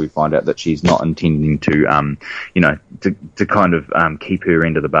that's where we find out that she's not intending to to kind of keep her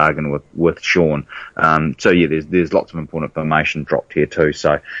end of the bargain with Sean. So yeah, there's lots of important information dropped here too.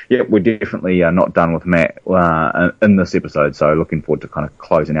 So yeah, we're definitely not done with Matt in this episode. So looking forward to kind of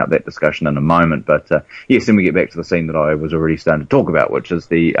closing out that discussion in a moment. But yes, then we get back to the scene that I was already starting to talk about, which is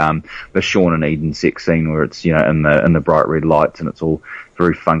the Sean and Eden sex scene, where it's in the bright red lights, and it's all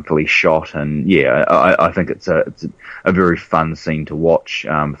very funkily shot, and yeah, I think it's a very fun scene to watch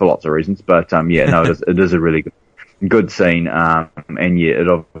for lots of reasons. But it is a really good scene, and yeah, it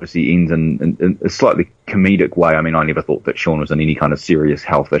obviously ends in a slightly comedic way. I mean, I never thought that Sean was in any kind of serious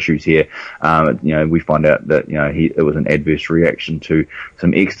health issues here. We find out that it was an adverse reaction to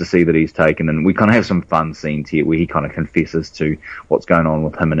some ecstasy that he's taken, and we kind of have some fun scenes here where he kind of confesses to what's going on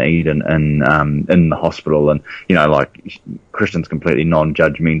with him and Eden in the hospital, and like Christian's completely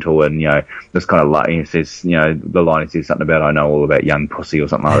non-judgmental, and this kind of he says the line, he says something about "I know all about young pussy" or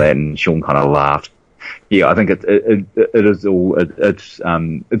something like that, and Sean kind of laughed. Yeah, I think it is all it's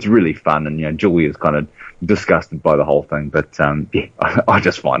really fun, and Julia's kind of disgusted by the whole thing, but I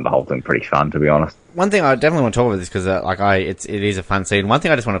just find the whole thing pretty fun, to be honest. One thing I definitely want to talk about this, because it is a fun scene. One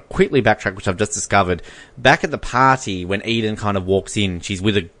thing I just want to quickly backtrack, which I've just discovered, back at the party when Eden kind of walks in, she's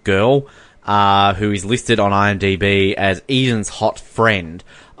with a girl who is listed on IMDb as Eden's hot friend.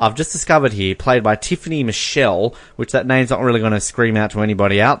 I've just discovered here, played by Tiffany Michelle, which that name's not really going to scream out to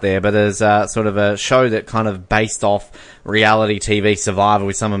anybody out there, but as sort of a show that kind of based off reality TV Survivor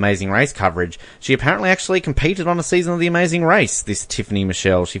with some Amazing Race coverage. She apparently actually competed on a season of The Amazing Race, this Tiffany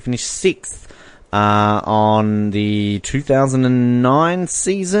Michelle. She finished 6th on the 2009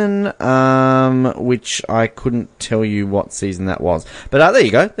 season, which I couldn't tell you what season that was. But there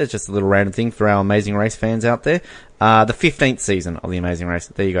you go. There's just a little random thing for our Amazing Race fans out there. The 15th season of The Amazing Race.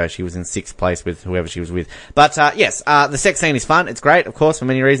 There you go. She was in 6th place with whoever she was with. But, yes, the sex scene is fun. It's great, of course, for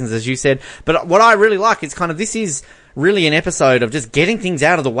many reasons, as you said. But what I really like is kind of, this is really an episode of just getting things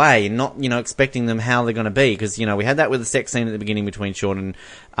out of the way and not, expecting them how they're going to be. Because, we had that with the sex scene at the beginning between Sean and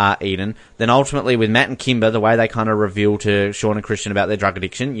Eden. Then ultimately with Matt and Kimber, the way they kind of reveal to Sean and Christian about their drug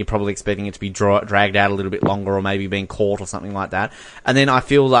addiction, you're probably expecting it to be dragged out a little bit longer, or maybe being caught or something like that. And then I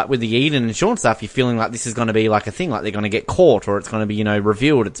feel like with the Eden and Sean stuff, you're feeling like this is going to be like a thing, like they're going to get caught, or it's going to be,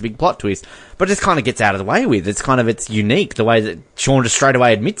 revealed. It's a big plot twist. But it just kind of gets out of the way with. It's unique, the way that Sean just straight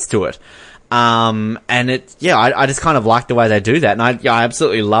away admits to it. And I just kind of like the way they do that. And I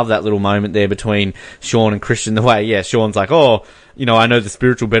absolutely love that little moment there between Sean and Christian, the way, Sean's like, oh, I know the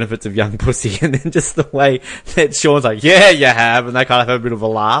spiritual benefits of young pussy. And then just the way that Sean's like, yeah, you have. And they kind of have a bit of a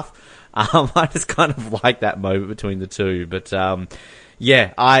laugh. I just kind of like that moment between the two. But,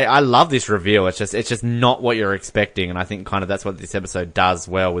 I love this reveal. It's just not what you're expecting. And I think kind of that's what this episode does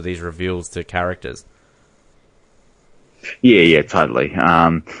well with these reveals to characters. Yeah, totally.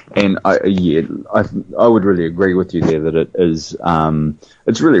 And I would really agree with you there that it is,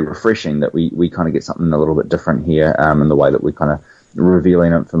 it's really refreshing that we kind of get something a little bit different here, in the way that we kind of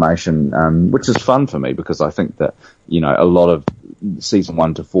revealing information, which is fun for me, because I think that, a lot of season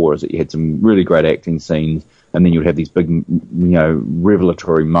 1 to 4 is that you had some really great acting scenes, and then you would have these big,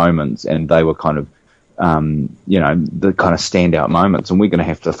 revelatory moments, and they were kind of, the kind of standout moments, and we're going to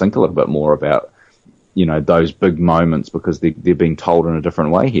have to think a little bit more about those big moments, because they're being told in a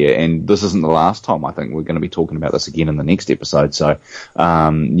different way here. And this isn't the last time. I think we're going to be talking about this again in the next episode. So,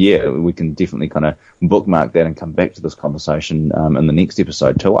 we can definitely kind of bookmark that and come back to this conversation in the next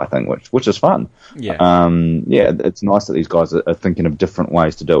episode too, I think, which is fun. Yeah. It's nice that these guys are thinking of different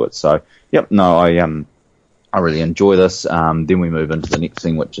ways to do it. So, I really enjoy this. Then we move into the next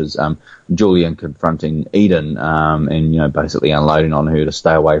thing, which is Julian confronting Eden, and basically unloading on her to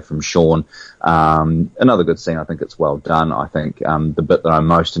stay away from Sean. Another good scene. I think it's well done. I think the bit that I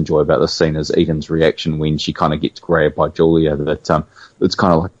most enjoy about this scene is Eden's reaction when she kind of gets grabbed by Julia. That it's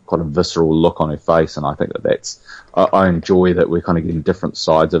kind of like quite a visceral look on her face, and I think that's. I enjoy that we're kind of getting different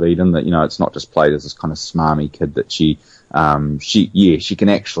sides of Eden. That it's not just played as this kind of smarmy kid. That she can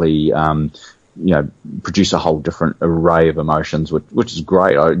actually. Produce a whole different array of emotions, which is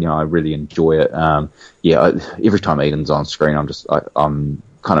great. I really enjoy it. Every time Eden's on screen, I'm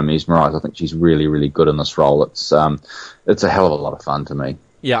kind of mesmerised. I think she's really, really good in this role. It's a hell of a lot of fun to me.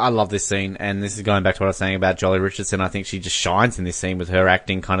 Yeah, I love this scene, and this is going back to what I was saying about Jolly Richardson. I think she just shines in this scene with her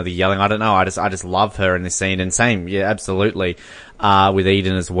acting, kind of the yelling. I don't know, I just love her in this scene, and same, yeah, absolutely, with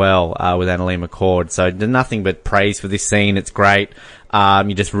Eden as well, with Annalee McCord. So nothing but praise for this scene. It's great.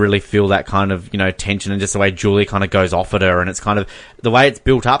 You just really feel that kind of, tension, and just the way Julie kind of goes off at her, and it's kind of, the way it's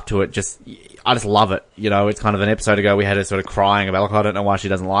built up to it, I just love it. It's kind of an episode ago we had her sort of crying about, like, I don't know why she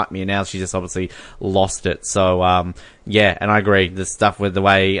doesn't like me, and now she's just obviously lost it. So, yeah, and I agree. The stuff with the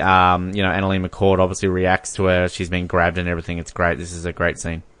way, Annalee McCord obviously reacts to her, she's been grabbed and everything, it's great. This is a great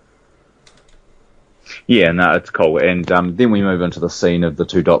scene. Yeah, no, it's cool. And then we move into the scene of the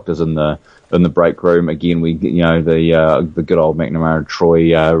two doctors in the break room. Again, we the good old McNamara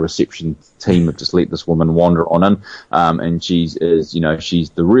Troy reception team have just let this woman wander on in, and she's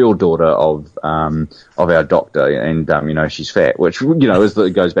the real daughter of our doctor, and she's fat, which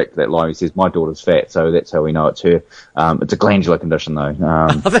it goes back to that line. He says, "My daughter's fat," so that's how we know it's her. It's a glandular condition, though.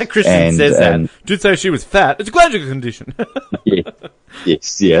 I bet Christian says that. Did say she was fat. It's a glandular condition. Yeah.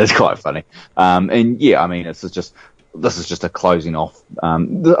 Yes, yeah, it's quite funny. And yeah, I mean, this is just a closing off.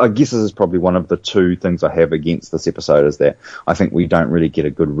 I guess this is probably one of the two things I have against this episode, is that I think we don't really get a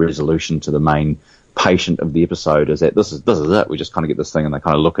good resolution to the main patient of the episode. Is that this is it? We just kind of get this thing, and they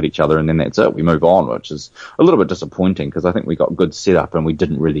kind of look at each other, and then that's it. We move on, which is a little bit disappointing, because I think we got good setup and we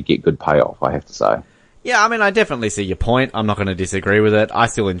didn't really get good payoff, I have to say. Yeah, I mean, I definitely see your point. I'm not going to disagree with it. I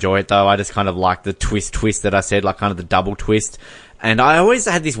still enjoy it, though. I just kind of like the twist that I said, like kind of the double twist. And I always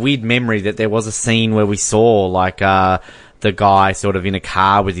had this weird memory that there was a scene where we saw, like, the guy sort of in a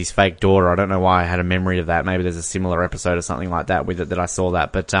car with his fake daughter. I don't know why I had a memory of that. Maybe there's a similar episode or something like that with it that I saw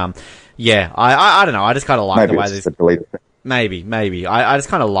that. But, yeah, I don't know. I just kind of like the way this... Maybe. I just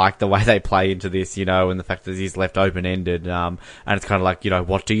kind of like the way they play into this, and the fact that he's left open-ended, and it's kind of like,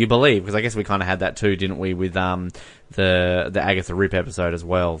 what do you believe? Because I guess we kind of had that too, didn't we, with, the Agatha Rip episode as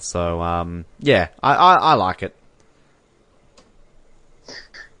well. So, yeah, I like it.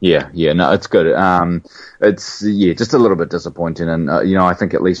 Yeah, no, it's good. It's just a little bit disappointing, and I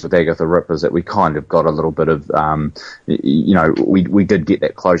think at least with Agatha Rip is that we kind of got a little bit of, we did get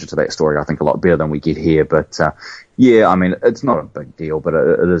that closure to that story. I think a lot better than we get here, but yeah, I mean, it's not a big deal, but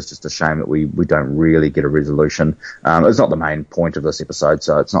it is just a shame that we don't really get a resolution. It's not the main point of this episode,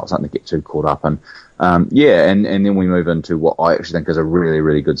 so it's not something to get too caught up in. Yeah, and then we move into what I actually think is a really,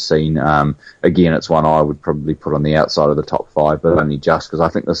 really good scene. Again, it's one I would probably put on the outside of the top 5, but only just because I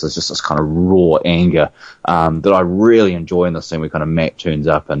think this is just this kind of raw anger that I really enjoy in this scene where kind of Matt turns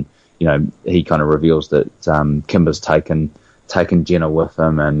up and, he kind of reveals that Kimber's taken Jenna with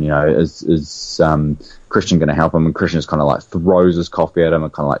him, and, is Christian going to help him? And Christian just kind of like throws his coffee at him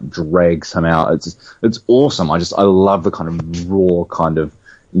and kind of like drags him out. It's awesome. I love the kind of raw kind of,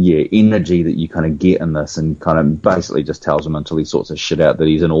 energy that you kind of get in this, and kind of basically just tells him until he sorts his shit out that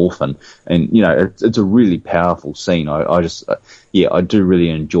he's an orphan. And, it's a really powerful scene. I do really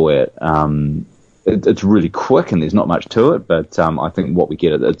enjoy it. It's really quick and there's not much to it, but I think what we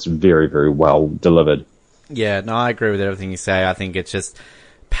get, it's very, very well delivered. Yeah, no, I agree with everything you say. I think it's just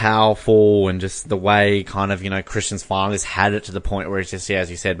powerful, and just the way kind of, Christian's finally just had it to the point where it's just,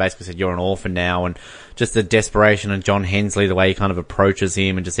 as you said, basically said, you're an orphan now, and just the desperation, and John Hensley, the way he kind of approaches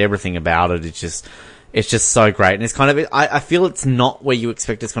him, and just everything about it, it's just so great. And it's kind of, I feel it's not where you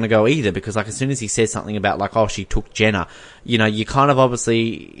expect it's going to go either, because like as soon as he says something about like, oh, she took Jenna, you're kind of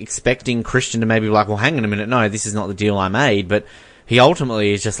obviously expecting Christian to maybe be like, well, hang on a minute, no, this is not the deal I made, but he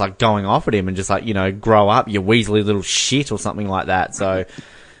ultimately is just like going off at him and just like, grow up, you weaselly little shit, or something like that. So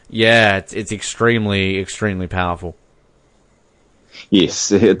yeah, it's extremely, extremely powerful.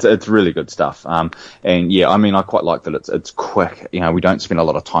 Yes, it's really good stuff. And yeah, I mean, I quite like that it's quick. We don't spend a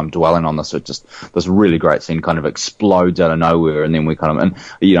lot of time dwelling on this. It just, this really great scene kind of explodes out of nowhere, and then we kind of,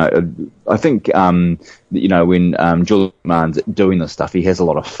 and I think, when Julian Mann's doing this stuff, he has a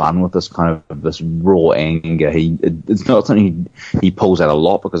lot of fun with this kind of this raw anger. It's not something he pulls out a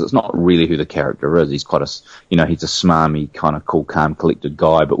lot, because it's not really who the character is. He's quite a, he's a smarmy, kind of cool, calm, collected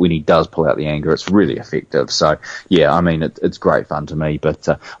guy. But when he does pull out the anger, it's really effective. So yeah, I mean, it's great fun to me. But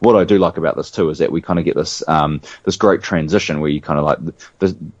what I do like about this too is that we kind of get this this great transition where you kind of like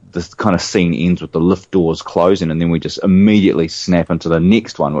this kind of scene ends with the lift doors closing, and then we just immediately snap into the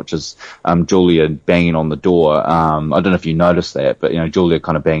next one, which is Julia banging on the door. I don't know if you noticed that, but Julia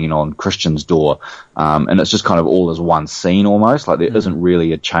kind of banging on Christian's door, and it's just kind of all as one scene almost. Like there isn't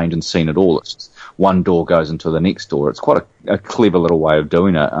really a change in scene at all. It's just one door goes into the next door. It's quite a clever little way of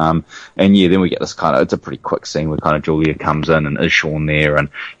doing it. And yeah, then we get this kind of, it's a pretty quick scene where kind of Julia comes in, and is Sean there, and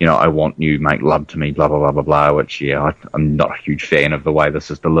I want you, make love to me, blah blah blah blah blah. Which I'm not a huge fan of the way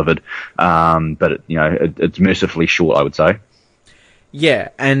this is delivered, but it's mercifully short, I would say. Yeah,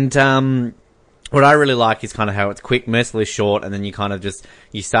 and what I really like is kind of how it's quick, mercilessly short, and then you kind of just,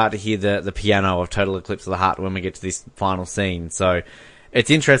 you start to hear the piano of Total Eclipse of the Heart when we get to this final scene. So it's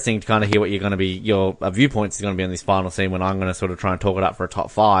interesting to kind of hear what you're going to be, your viewpoints is going to be on this final scene when I'm going to sort of try and talk it up for a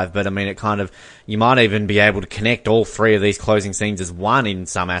top 5. But I mean, it kind of, you might even be able to connect all 3 of these closing scenes as one in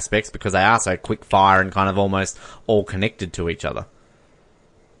some aspects because they are so quick fire and kind of almost all connected to each other.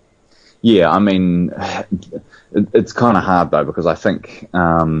 Yeah, I mean, it's kind of hard though because I think,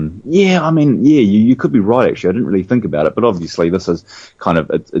 you could be right actually. I didn't really think about it, but obviously this is kind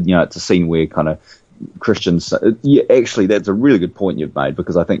of, it's a scene where kind of Christian's, actually that's a really good point you've made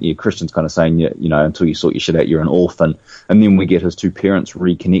because I think Christian's kind of saying, until you sort your shit out, you're an orphan, and then we get his 2 parents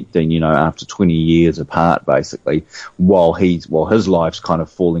reconnecting, after 20 years apart, basically, while his life's kind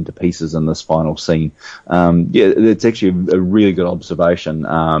of falling to pieces in this final scene. It's actually a really good observation,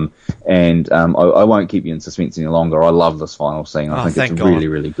 and I won't keep you in suspense any longer. I love this final scene. I think it's really,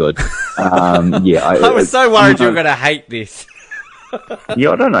 really good. I was so worried you were going to hate this.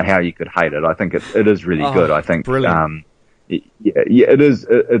 Yeah, I don't know how you could hate it. I think it is really good. I think, brilliant. It is.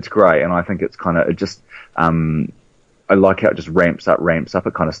 It's great, and I think it's kind of I like how it just ramps up.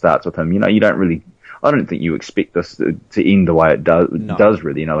 It kind of starts with him. You don't really. I don't think you expect this to end the way it does. No. Does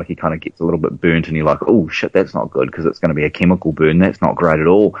really, like he kind of gets a little bit burnt, and you're like, oh shit, that's not good because it's going to be a chemical burn. That's not great at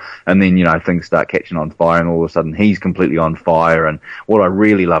all. And then things start catching on fire, and all of a sudden he's completely on fire. And what I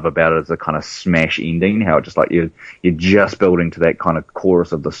really love about it is the kind of smash ending, how it just like you're just building to that kind of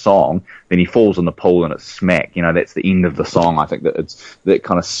chorus of the song. Then he falls in the pool and it's smack. That's the end of the song. I think that it's that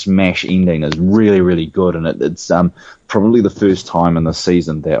kind of smash ending is really, really good, and it's probably the first time in the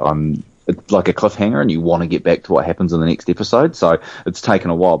season that it's like a cliffhanger and you want to get back to what happens in the next episode. So it's taken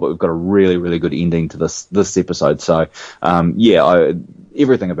a while, but we've got a really, really good ending to this episode. So,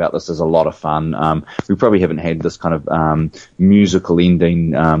 everything about this is a lot of fun. We probably haven't had this kind of musical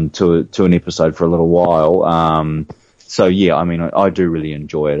ending to an episode for a little while. I do really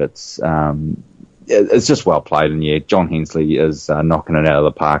enjoy it. It's just well played, and John Hensley is knocking it out of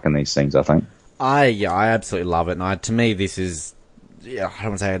the park in these scenes, I think. I absolutely love it, and to me this is, I don't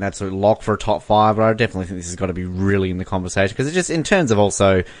want to say an absolute lock for a top 5, but I definitely think this has got to be really in the conversation, because it's just, in terms of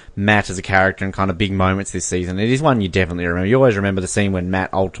also Matt as a character and kind of big moments this season, it is one you definitely remember. You always remember the scene when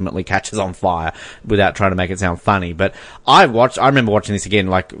Matt ultimately catches on fire, without trying to make it sound funny. But I remember watching this again,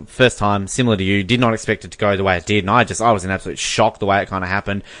 like, first time, similar to you, did not expect it to go the way it did, and I was in absolute shock the way it kind of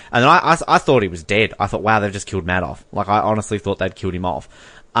happened. And then I thought he was dead. I thought, wow, they've just killed Matt off. Like, I honestly thought they'd killed him off.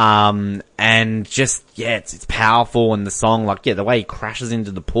 And just, it's powerful, and the song, the way he crashes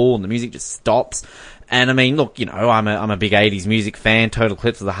into the pool and the music just stops. And I mean, look, I'm a big 80s music fan, Total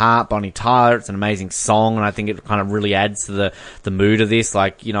Eclipse of the Heart, Bonnie Tyler, it's an amazing song, and I think it kind of really adds to the mood of this.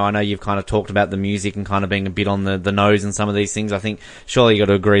 I know you've kind of talked about the music and kind of being a bit on the nose in some of these things. I think surely you got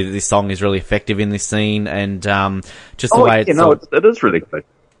to agree that this song is really effective in this scene, and, just the way it is really good.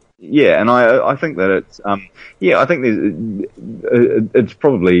 Yeah, and I think that it's I think it's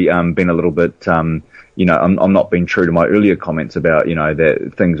probably been a little bit I'm not being true to my earlier comments about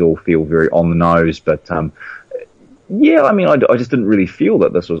that things all feel very on the nose, but I just didn't really feel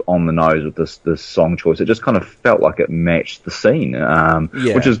that this was on the nose with this song choice. It just kind of felt like it matched the scene,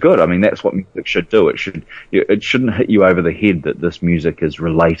 which is good. I mean, that's what music should do. It shouldn't hit you over the head that this music is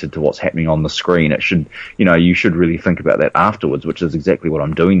related to what's happening on the screen. It should, you should really think about that afterwards, which is exactly what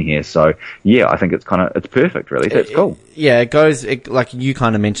I'm doing here. So I think it's perfect, really. So it's cool. It goes, like you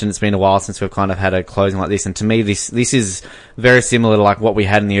kind of mentioned, it's been a while since we've kind of had a closing like this, and to me this is very similar to like what we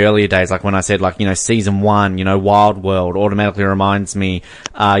had in the earlier days, like when I said season 1, Wild World automatically reminds me,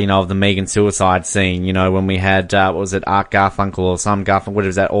 of the Megan suicide scene, when we had, what was it, Art Garfunkel or some Garfunkel, what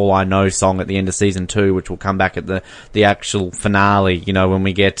is that All I Know song at the end of season 2, which will come back at the actual finale, when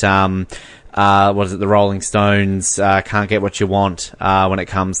we get, what is it, the Rolling Stones, Can't Get What You Want, when it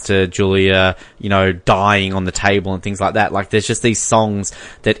comes to Julia, dying on the table and things like that. Like, there's just these songs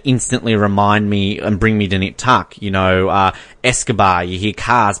that instantly remind me and bring me to Nip Tuck, Escobar, you hear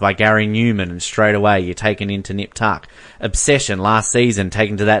Cars by Gary Newman, and straight away you're taken into Nip Tuck. Obsession, last season,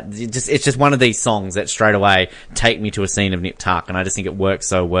 taken to that. It's just one of these songs that straight away take me to a scene of Nip Tuck, and I just think it works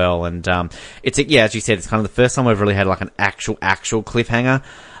so well. And, as you said, it's kind of the first time we've really had like an actual cliffhanger.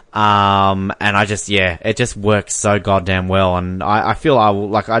 And it just works so goddamn well, and I feel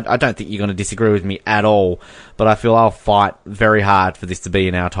I don't think you're going to disagree with me at all, but I feel I'll fight very hard for this to be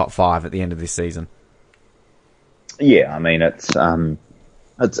in our top 5 at the end of this season. Yeah, I mean, it's,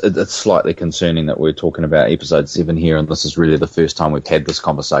 It's slightly concerning that we're talking about episode 7 here, and this is really the first time we've had this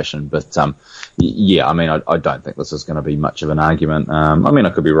conversation. But yeah, I mean, I don't think this is going to be much of an argument. I mean,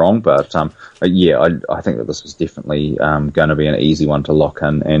 I could be wrong, but yeah, I think that this is definitely going to be an easy one to lock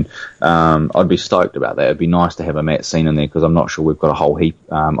in, and I'd be stoked about that. It'd be nice to have a Matt scene in there, because I'm not sure we've got a whole heap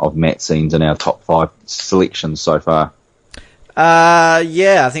of Matt scenes in our top 5 selections so far.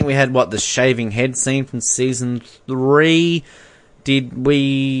 Yeah, I think we had the shaving head scene from season 3.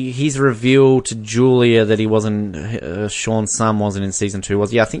 His reveal to Julia that he wasn't, Sean's son wasn't in season 2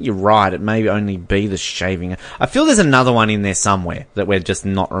 was, yeah, I think you're right, it may only be the shaving. I feel there's another one in there somewhere that we're just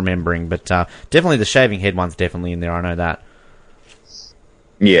not remembering, but definitely the shaving head one's definitely in there, I know that.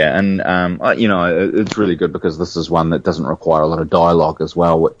 Yeah, and you know, it's really good because this is one that doesn't require a lot of dialogue as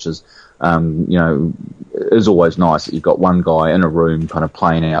well, which is, you know, is always nice that you've got one guy in a room kind of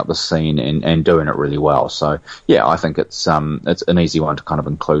playing out the scene and doing it really well. So yeah, I think it's an easy one to kind of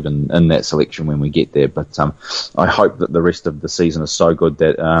include in that selection when we get there. But I hope that the rest of the season is so good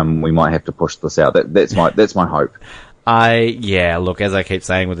that we might have to push this out. That's my hope. Yeah, look, as I keep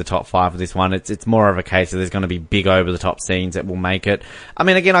saying with the top 5 of this one, it's more of a case of there's going to be big over-the-top scenes that will make it. I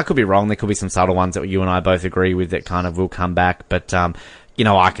mean, again, I could be wrong. There could be some subtle ones that you and I both agree with that kind of will come back. But, you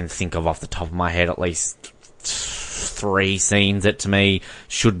know, I can think of off the top of my head at least 3 scenes that to me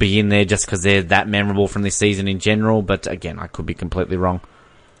should be in there just because they're that memorable from this season in general. But, again, I could be completely wrong.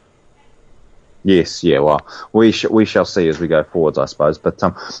 Yes, yeah, well, we shall see as we go forwards, I suppose. But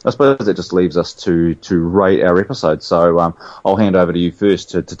I suppose it just leaves us to rate our episode. So I'll hand over to you first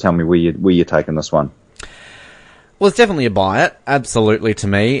to tell me where you're taking this one. Well, it's definitely a buy it, absolutely, to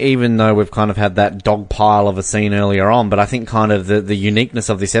me, even though we've kind of had that dog pile of a scene earlier on. But I think kind of the uniqueness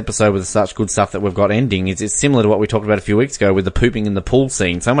of this episode with such good stuff that we've got ending is similar to what we talked about a few weeks ago with the pooping in the pool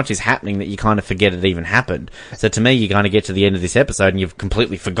scene. So much is happening that you kind of forget it even happened. So to me, you kind of get to the end of this episode and you've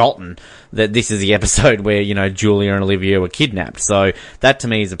completely forgotten that this is the episode where, you know, Julia and Olivia were kidnapped. So that to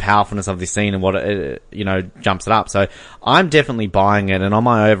me is the powerfulness of this scene and what it, you know, jumps it up. So I'm definitely buying it. And on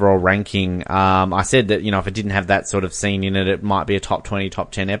my overall ranking, I said that, you know, if it didn't have that sort of scene in it, it might be a top 20,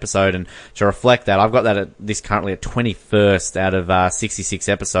 top 10 episode, and to reflect that, I've got that at this currently at 21st out of 66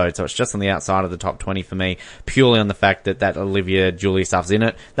 episodes, so it's just on the outside of the top 20 for me, purely on the fact that Olivia Julia stuff's in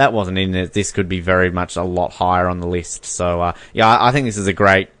it. That wasn't in it. This could be very much a lot higher on the list. So yeah, I think this is a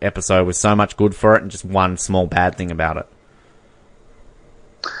great episode with so much good for it and just one small bad thing about it.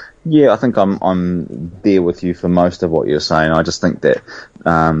 Yeah, I think I'm there with you for most of what you're saying. I just think that,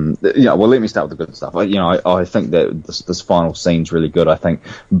 well, let me start with the good stuff. I think that this final scene's really good. I think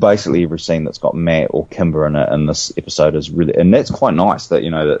basically every scene that's got Matt or Kimber in it in this episode is really, and that's quite nice that, you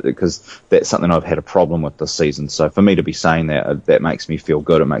know, because that's something I've had a problem with this season. So for me to be saying that makes me feel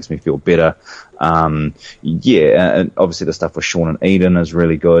good. It makes me feel better. Yeah, and obviously the stuff with Sean and Eden is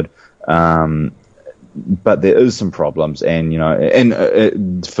really good. But there is some problems, and you know,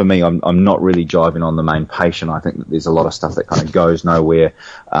 and for me, I'm not really jiving on the main patient. I think that there's a lot of stuff that kind of goes nowhere.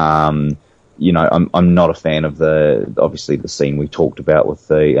 You know, I'm not a fan of obviously the scene we talked about with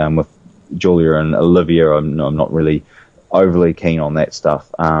with Julia and Olivia. I'm not really overly keen on that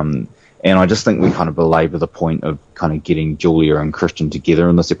stuff. And I just think we kind of belabor the point of kind of getting Julia and Christian together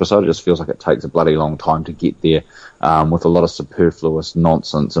in this episode. It just feels like it takes a bloody long time to get there, with a lot of superfluous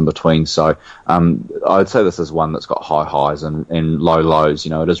nonsense in between. So I'd say this is one that's got high highs and low lows. You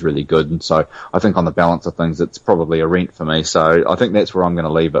know, it is really good. And so I think on the balance of things, it's probably a rent for me. So I think that's where I'm going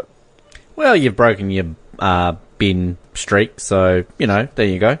to leave it. Well, you've broken your bin streak, so, you know, there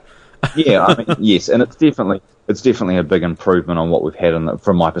you go. Yeah, I mean, yes, and it's definitely a big improvement on what we've had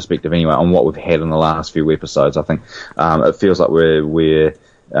from my perspective anyway, on what we've had in the last few episodes. I think it feels like we've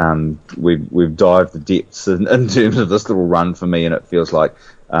dived the depths in terms of this little run for me, and it feels like,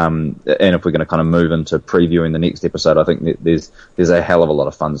 and if we're going to kind of move into previewing the next episode, I think there's a hell of a lot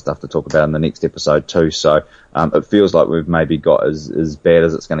of fun stuff to talk about in the next episode too. So it feels like we've maybe got as bad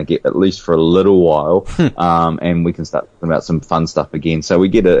as it's going to get, at least for a little while, and we can start talking about some fun stuff again. So we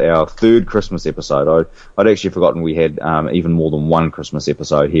get our third Christmas episode. I'd actually forgotten we had even more than one Christmas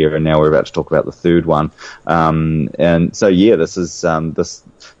episode here, and now we're about to talk about the third one. And so yeah, this is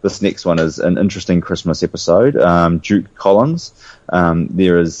this next one is an interesting Christmas episode. Duke Collins.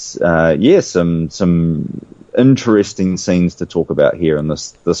 There is some interesting scenes to talk about here in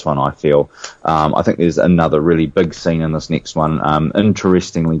this one, I feel. I think there's another really big scene in this next one,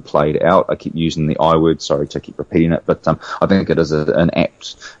 interestingly played out. I keep using the I word, sorry to keep repeating it, but I think it is an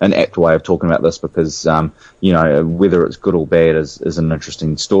apt way of talking about this because, you know, whether it's good or bad is an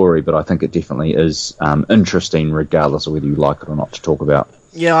interesting story, but I think it definitely is interesting regardless of whether you like it or not to talk about.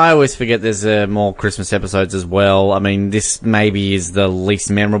 Yeah, I always forget there's more Christmas episodes as well. I mean, this maybe is the least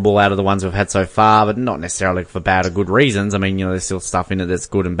memorable out of the ones we've had so far, but not necessarily for bad or good reasons. I mean, there's still stuff in it that's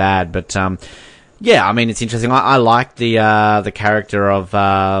good and bad, but yeah, I mean, it's interesting. I like the character of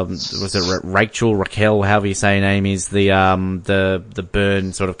was it Raquel, however you say her name is, the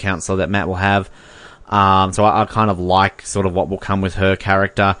burn sort of counselor that Matt will have. So I kind of like sort of what will come with her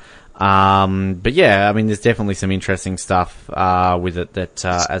character. But yeah, I mean, there's definitely some interesting stuff with it that,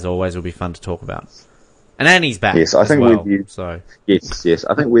 as always, will be fun to talk about. And Annie's back. Yes, I think well, with you. So Yes.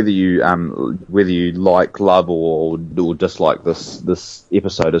 I think whether you like, love, or dislike this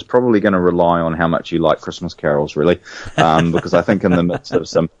episode is probably going to rely on how much you like Christmas carols, really, because I think in the midst of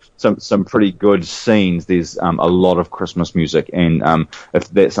some pretty good scenes, there's a lot of Christmas music, and if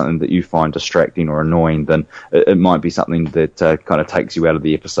that's something that you find distracting or annoying, then it might be something that kind of takes you out of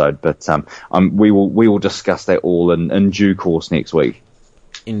the episode. But we will discuss that all in due course next week.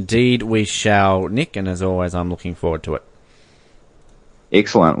 Indeed we shall, Nick, and as always, I'm looking forward to it.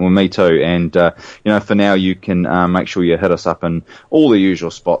 Excellent. Well, me too. And, for now, you can make sure you hit us up in all the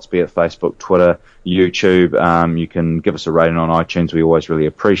usual spots, be it Facebook, Twitter, YouTube. You can give us a rating on iTunes. We always really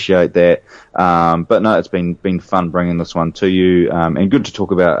appreciate that. But no, it's been fun bringing this one to you, and good to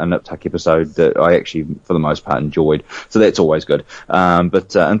talk about a Nip Tuck episode that I actually, for the most part, enjoyed. So that's always good.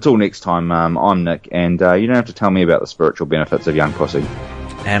 But until next time, I'm Nick, and you don't have to tell me about the spiritual benefits of young pussy.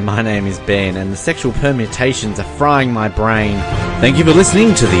 And my name is Ben, and the sexual permutations are frying my brain. Thank you for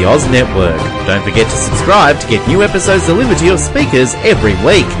listening to the Oz Network. Don't forget to subscribe to get new episodes delivered to your speakers every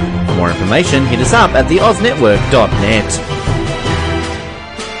week. For more information, hit us up at theoznetwork.net.